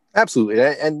 Absolutely.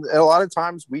 And a lot of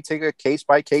times we take a case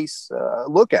by case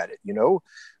look at it,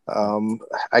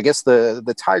 I guess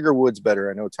the Tiger Woods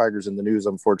better. I know Tiger's in the news,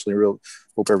 unfortunately. Real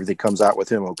hope everything comes out with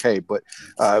him okay. But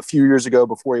a few years ago,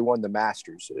 before he won the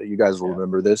Masters, you guys will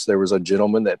remember this. There was a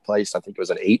gentleman that placed, I think it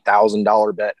was an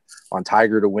 $8,000 bet on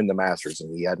Tiger to win the Masters,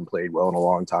 and he hadn't played well in a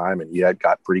long time, and he had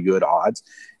got pretty good odds,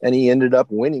 and he ended up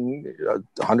winning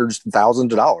hundreds of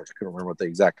thousands of dollars. I couldn't remember what the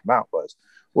exact amount was.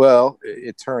 Well,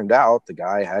 it turned out the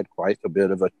guy had quite a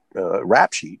bit of a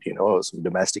rap sheet, some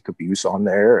domestic abuse on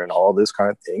there and all this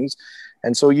kind of things.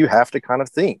 And so you have to kind of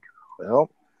think, well,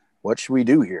 what should we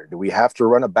do here? Do we have to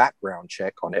run a background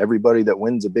check on everybody that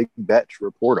wins a big bet to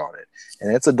report on it?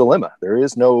 And it's a dilemma. There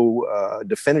is no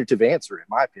definitive answer, in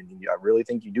my opinion. I really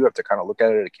think you do have to kind of look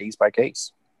at it case by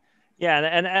case. Yeah,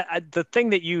 and the thing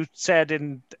that you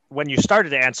said when you started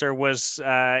to answer was,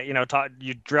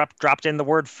 you dropped in the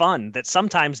word fun, that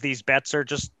sometimes these bets are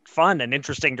just fun and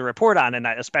interesting to report on. And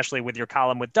especially with your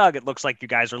column with Doug, it looks like you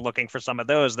guys are looking for some of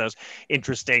those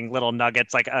interesting little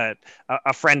nuggets. Like a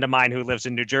friend of mine who lives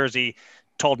in New Jersey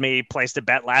told me he placed a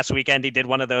bet last weekend. He did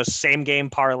one of those same game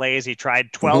parlays. He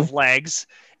tried 12 legs.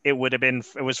 It was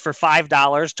for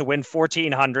 $5 to win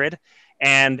 1,400,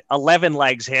 and 11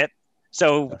 legs hit.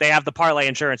 So they have the parlay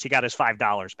insurance. He got his $5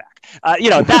 back.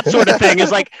 That sort of thing is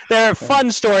like, there are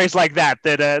fun stories like that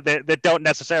don't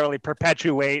necessarily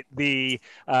perpetuate the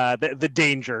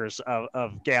dangers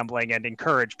of gambling and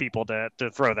encourage people to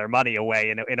throw their money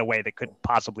away in a way that could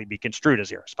possibly be construed as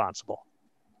irresponsible.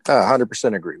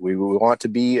 100% agree. We want to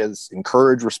be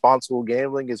encourage responsible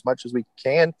gambling as much as we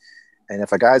can. And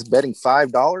if a guy's betting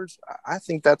 $5, I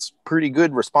think that's pretty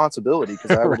good responsibility,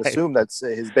 because I would Right. assume that's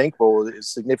his bankroll is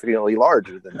significantly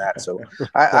larger than that. So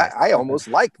I almost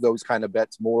like those kind of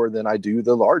bets more than I do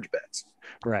the large bets.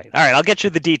 Right. All right. I'll get you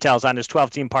the details on his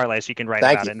 12-team parlay so you can write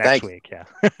about it next week. Yeah.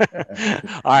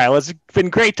 All right. Well, it's been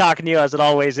great talking to you, as it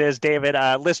always is, David.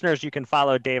 Listeners, you can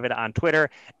follow David on Twitter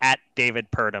at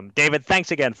David Purdum. David,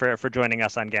 thanks again for joining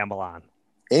us on Gamble On.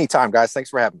 Anytime, guys. Thanks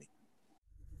for having me.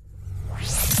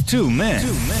 Two men.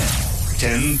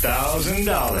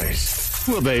 $10,000.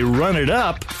 Will they run it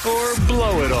up or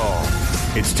blow it all?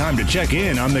 It's time to check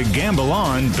in on the Gamble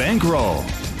On bankroll.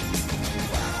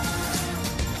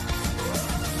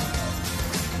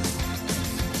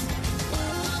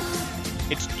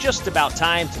 It's just about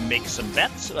time to make some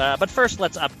bets, but first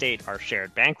let's update our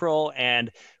shared bankroll, and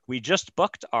we just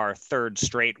booked our third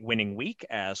straight winning week.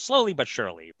 Slowly but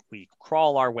surely, we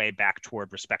crawl our way back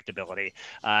toward respectability.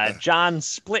 John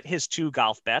split his 2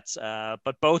 golf bets,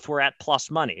 but both were at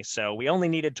plus money, so we only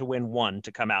needed to win 1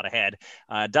 to come out ahead.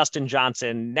 Dustin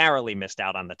Johnson narrowly missed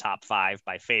out on the top 5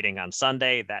 by fading on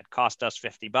Sunday. That cost us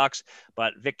 $50,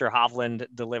 but Victor Hovland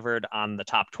delivered on the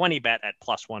top 20 bet at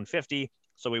plus 150.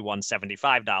 So we won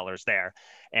 $75 there.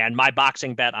 And my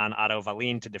boxing bet on Otto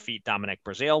Wallin to defeat Dominic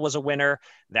Breazeale was a winner.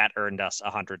 That earned us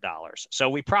 $100. So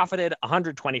we profited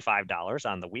 $125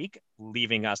 on the week,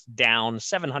 leaving us down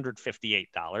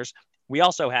 $758. We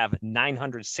also have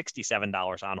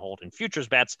 $967 on hold in futures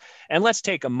bets. And let's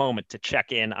take a moment to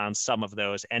check in on some of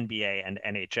those NBA and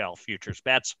NHL futures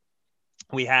bets.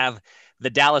 We have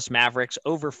the Dallas Mavericks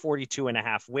over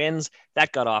 42.5 wins.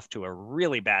 That got off to a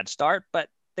really bad start, but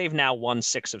they've now won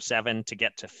 6 of 7 to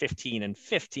get to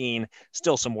 15-15.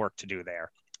 Still some work to do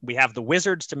there. We have the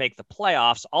Wizards to make the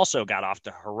playoffs, also got off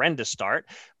to a horrendous start,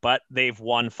 but they've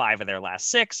won 5 of their last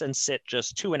 6 and sit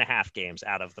just 2.5 games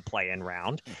out of the play-in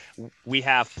round. We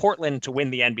have Portland to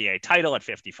win the NBA title at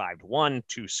 55-1.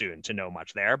 Too soon to know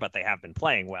much there, but they have been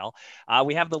playing well.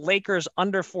 We have the Lakers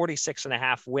under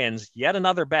 46.5 wins. Yet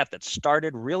another bet that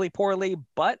started really poorly,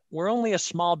 but we're only a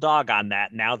small dog on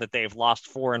that now that they've lost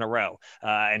 4 in a row.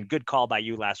 And good call by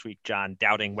you last week, John,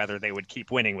 doubting whether they would keep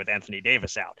winning with Anthony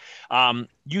Davis out.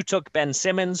 You took Ben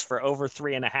Simmons for over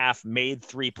 3.5, made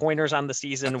 3-pointers on the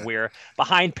season. We're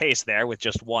behind pace there with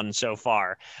just 1 so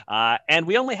far. And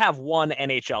we only have 1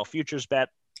 NHL futures bet.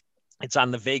 It's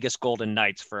on the Vegas Golden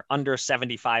Knights for under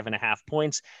 75.5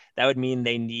 points. That would mean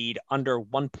they need under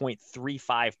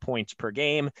 1.35 points per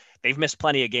game. They've missed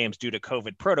plenty of games due to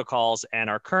COVID protocols and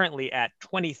are currently at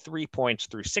 23 points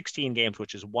through 16 games,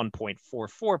 which is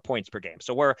 1.44 points per game.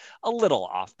 So we're a little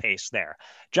off pace there.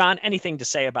 John, anything to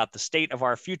say about the state of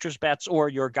our futures bets or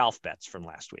your golf bets from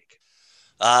last week?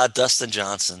 Dustin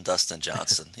Johnson.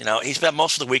 You know, he spent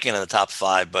most of the weekend in the top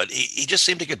 5, but he just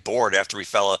seemed to get bored after he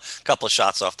fell a couple of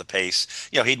shots off the pace.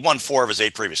 You know, he'd won 4 of his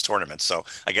 8 previous tournaments, so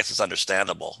I guess it's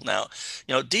understandable. Now,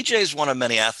 you know, DJ is one of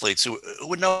many athletes who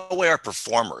in no way are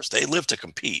performers. They live to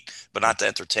compete, but not to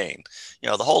entertain. You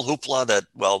know, the whole hoopla that,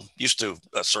 well, used to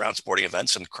surround sporting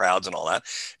events and crowds and all that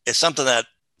is something that,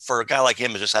 for a guy like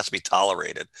him, it just has to be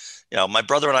tolerated. You know, my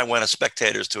brother and I went as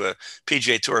spectators to a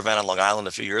PGA Tour event on Long Island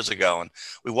a few years ago, and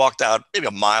we walked out maybe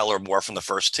a mile or more from the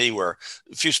first tee where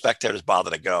a few spectators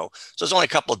bothered to go. So there's only a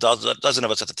couple of dozen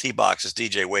of us at the tee box as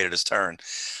DJ waited his turn.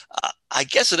 I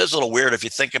guess it is a little weird if you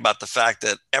think about the fact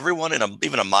that everyone in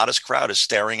even a modest crowd is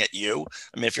staring at you.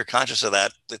 I mean, if you're conscious of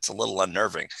that, it's a little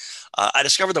unnerving. I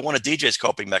discovered that one of DJ's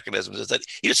coping mechanisms is that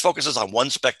he just focuses on one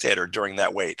spectator during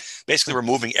that wait, basically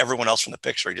removing everyone else from the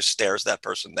picture. He just stares that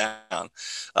person down.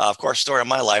 Of course, story of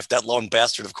my life, that lone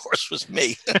bastard, of course, was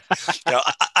me. You know,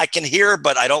 I can hear,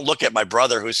 but I don't look at my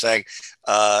brother who's saying,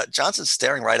 Johnson's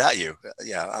staring right at you.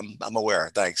 Yeah, I'm aware.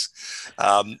 Thanks.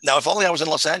 Now, if only I was in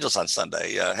Los Angeles on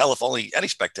Sunday. Hell, if only any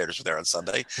spectators were there on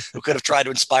Sunday who could have tried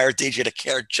to inspire DJ to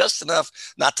care just enough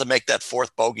not to make that 4th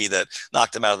bogey that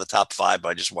knocked him out of the top 5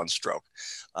 by just 1 stroke.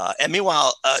 And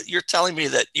meanwhile, you're telling me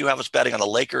that you have us betting on the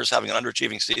Lakers having an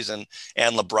underachieving season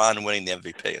and LeBron winning the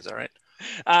MVP. Is that right?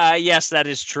 Yes, that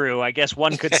is true. I guess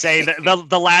one could say that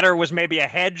the latter was maybe a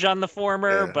hedge on the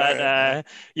former, but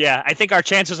yeah, I think our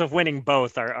chances of winning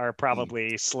both are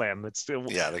probably slim.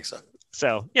 Yeah, I think so.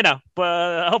 So, you know,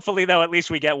 but hopefully, though, at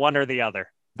least we get one or the other.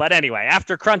 But anyway,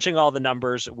 after crunching all the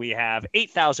numbers, we have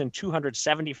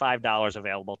 $8,275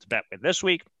 available to bet with this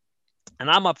week.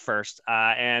 And I'm up first.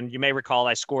 And you may recall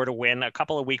I scored a win a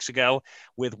couple of weeks ago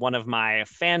with one of my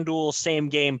FanDuel same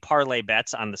game parlay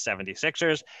bets on the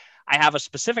 76ers. I have a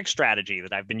specific strategy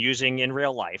that I've been using in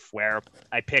real life where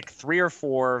I pick 3 or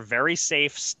 4 very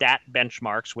safe stat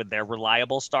benchmarks with their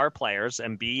reliable star players,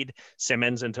 Embiid,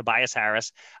 Simmons, and Tobias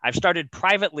Harris. I've started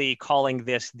privately calling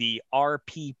this the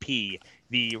RPP,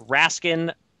 the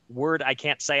Raskin word I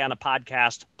can't say on a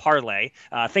podcast parlay.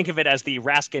 Think of it as the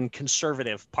Raskin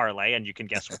conservative parlay, and you can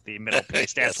guess what the middle P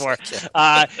stands for.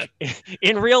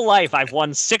 In real life, I've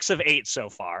won 6 of 8 so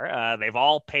far. They've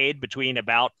all paid between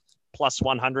about plus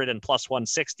 100 and plus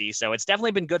 160. So it's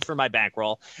definitely been good for my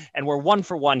bankroll. And we're 1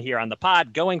 for 1 here on the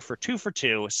pod, going for 2 for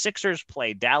 2. Sixers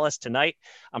play Dallas tonight.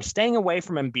 I'm staying away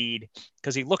from Embiid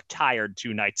because he looked tired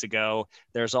 2 nights ago.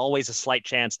 There's always a slight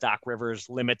chance Doc Rivers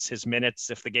limits his minutes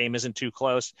if the game isn't too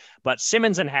close. But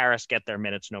Simmons and Harris get their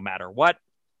minutes no matter what.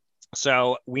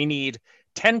 So we need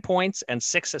 10 points and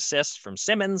 6 assists from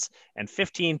Simmons and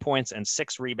 15 points and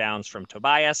 6 rebounds from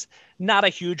Tobias. Not a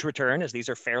huge return, as these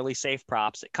are fairly safe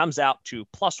props. It comes out to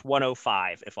plus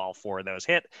 105 if all 4 of those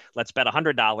hit. Let's bet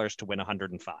 $100 to win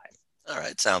 105. All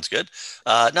right, sounds good.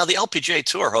 Now, the LPGA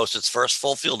Tour hosts its first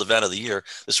full field event of the year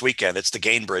this weekend. It's the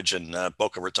Gainbridge in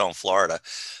Boca Raton, Florida.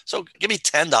 So give me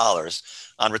 $10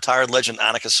 on retired legend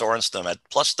Annika Sorenstam at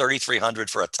plus 3,300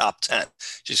 for a top 10.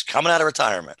 She's coming out of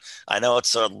retirement. I know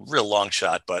it's a real long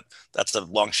shot, but that's the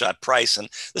long shot price. And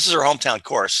this is her hometown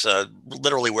course,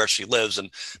 literally where she lives.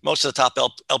 And most of the top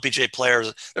LPGA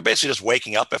players, they're basically just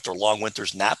waking up after a long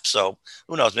winter's nap. So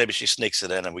who knows, maybe she sneaks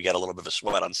it in and we get a little bit of a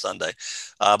sweat on Sunday.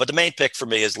 But the main pick for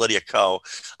me is Lydia Ko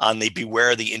on the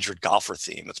Beware the Injured Golfer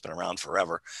theme that's been around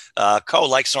forever. Ko,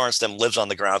 like Sorenstam, lives on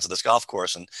the grounds of this golf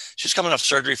course, and she's coming off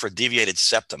surgery for a deviated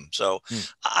septum. So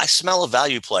I smell a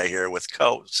value play here with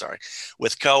Ko.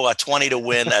 20 to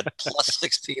win at plus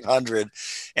 1,600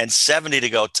 and 70 to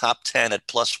go top 10 at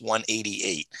plus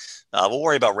 188. We'll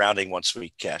worry about rounding once we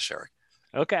cash, Eric.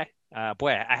 Okay.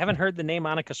 Boy, I haven't heard the name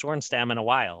Annika Sorenstam in a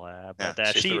while,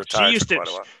 but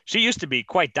she used to be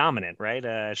quite dominant, right?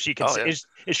 Is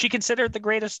she considered the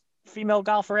greatest female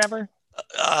golfer ever?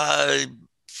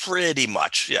 Pretty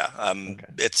much, yeah. Okay.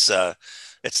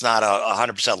 It's not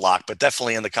 100% locked, but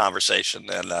definitely in the conversation.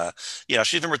 And,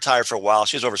 she's been retired for a while.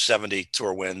 She's over 70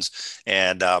 tour wins.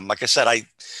 And like I said, I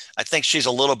think she's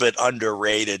a little bit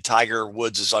underrated. Tiger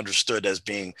Woods is understood as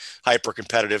being hyper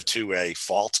competitive to a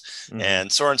fault. Mm-hmm. And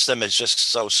Sorenstam is just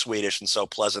so Swedish and so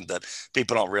pleasant that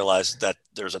people don't realize that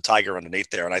there's a tiger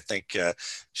underneath there. And I think,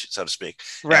 so to speak,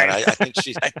 right. And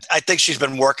I think she's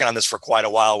been working on this for quite a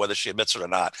while, whether she admits it or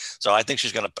not. So I think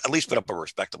she's going to at least put up a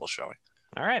respectable showing.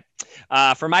 All right.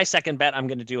 For my second bet, I'm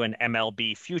going to do an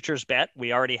MLB futures bet.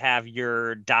 We already have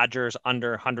your Dodgers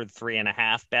under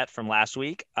 103.5 bet from last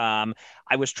week.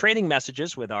 I was trading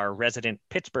messages with our resident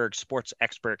Pittsburgh sports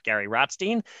expert, Gary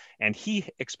Rothstein, and he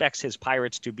expects his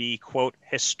Pirates to be, quote,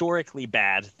 historically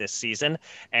bad this season.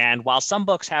 And while some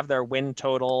books have their win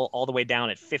total all the way down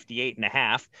at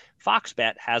 58.5, Fox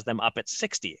Bet has them up at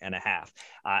 60.5.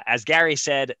 As Gary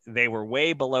said, they were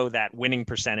way below that winning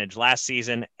percentage last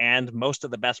season, and most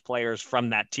of the best players from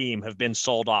that team have been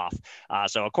sold off.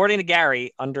 So according to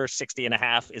Gary, under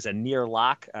 60.5 is a near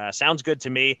lock. Sounds good to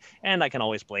me, and I can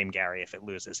always blame Gary if it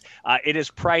loses. It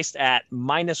is priced at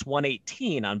minus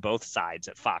 118 on both sides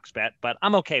at Fox Bet, but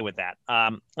I'm okay with that.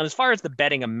 And as far as the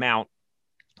betting amount,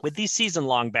 with these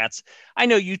season-long bets, I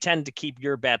know you tend to keep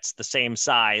your bets the same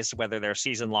size, whether they're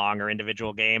season-long or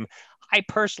individual game. I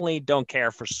personally don't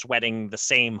care for sweating the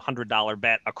same $100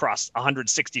 bet across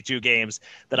 162 games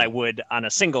that I would on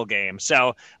a single game.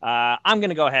 So I'm going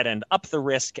to go ahead and up the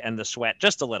risk and the sweat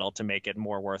just a little to make it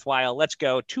more worthwhile. Let's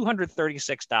go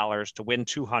 $236 to win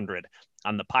 200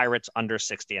 on the Pirates under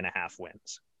 60.5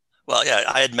 wins. Well, yeah,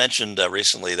 I had mentioned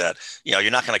recently that, you're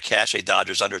not going to cash a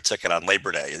Dodgers under ticket on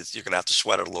Labor Day. You're going to have to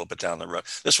sweat it a little bit down the road.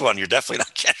 This one, you're definitely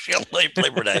not cashing on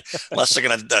Labor Day unless they're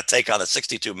going to take on the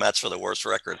 62 Mets for the worst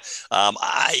record. I'm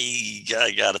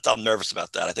nervous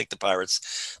about that. I think the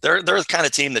Pirates, they're the kind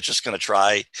of team that's just going to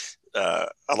try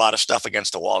a lot of stuff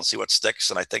against the wall and see what sticks.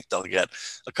 And I think they'll get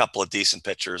a couple of decent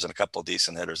pitchers and a couple of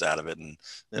decent hitters out of it and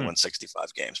win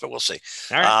 65 games. But we'll see.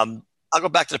 All right. I'll go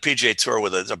back to the PGA Tour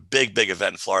with a big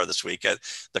event in Florida this week.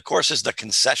 The course is The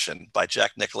Concession by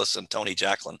Jack Nicklaus and Tony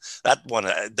Jacklin. That one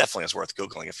definitely is worth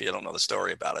Googling if you don't know the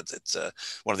story about it. It's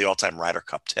one of the all-time Ryder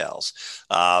Cup tales.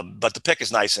 But the pick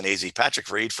is nice and easy. Patrick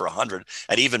Reed for 100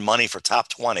 at even money for top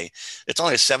 20. It's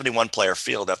only a 71-player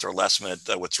field after a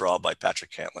last-minute withdrawal by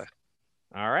Patrick Cantlay.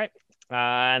 All right.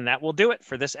 And that will do it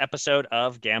for this episode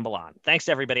of Gamble On. Thanks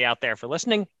to everybody out there for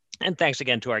listening. And thanks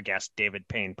again to our guest, David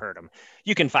Payne Purdum.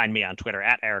 You can find me on Twitter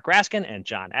at Eric Raskin and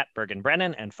John at Bergen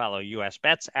Brennan, and follow US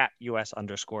Bets at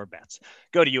US_bets.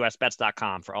 Go to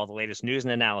usbets.com for all the latest news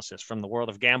and analysis from the world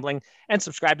of gambling, and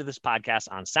subscribe to this podcast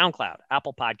on SoundCloud,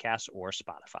 Apple Podcasts, or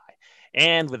Spotify.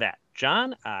 And with that,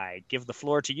 John, I give the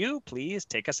floor to you. Please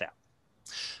take us out.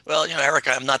 Well, Eric,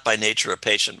 I'm not by nature a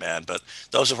patient man, but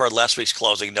those who've heard last week's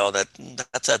closing know that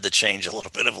that's had to change a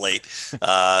little bit of late.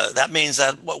 That means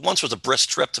that what once was a brisk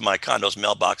trip to my condo's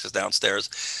mailboxes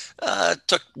downstairs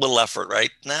took little effort,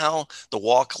 right? Now the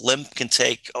limp can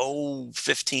take,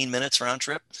 15 minutes round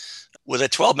trip. With a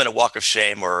 12-minute walk of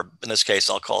shame, or in this case,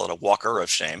 I'll call it a walker of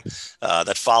shame,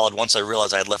 that followed once I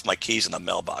realized I had left my keys in the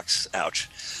mailbox. Ouch.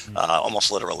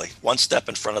 Almost literally. One step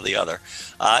in front of the other.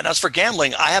 And as for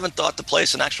gambling, I haven't thought to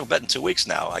place an actual bet in 2 weeks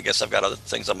now. I guess I've got other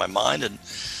things on my mind. And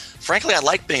frankly, I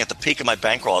like being at the peak of my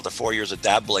bankroll after 4 years of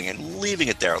dabbling and leaving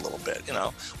it there a little bit.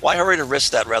 Why hurry to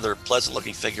risk that rather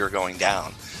pleasant-looking figure going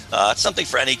down? It's something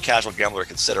for any casual gambler to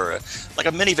consider, like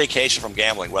a mini vacation from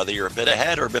gambling, whether you're a bit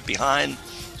ahead or a bit behind.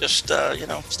 Just,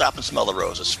 stop and smell the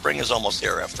roses. Spring is almost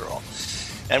here after all.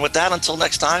 And with that, until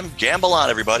next time, gamble on,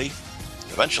 everybody.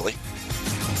 Eventually.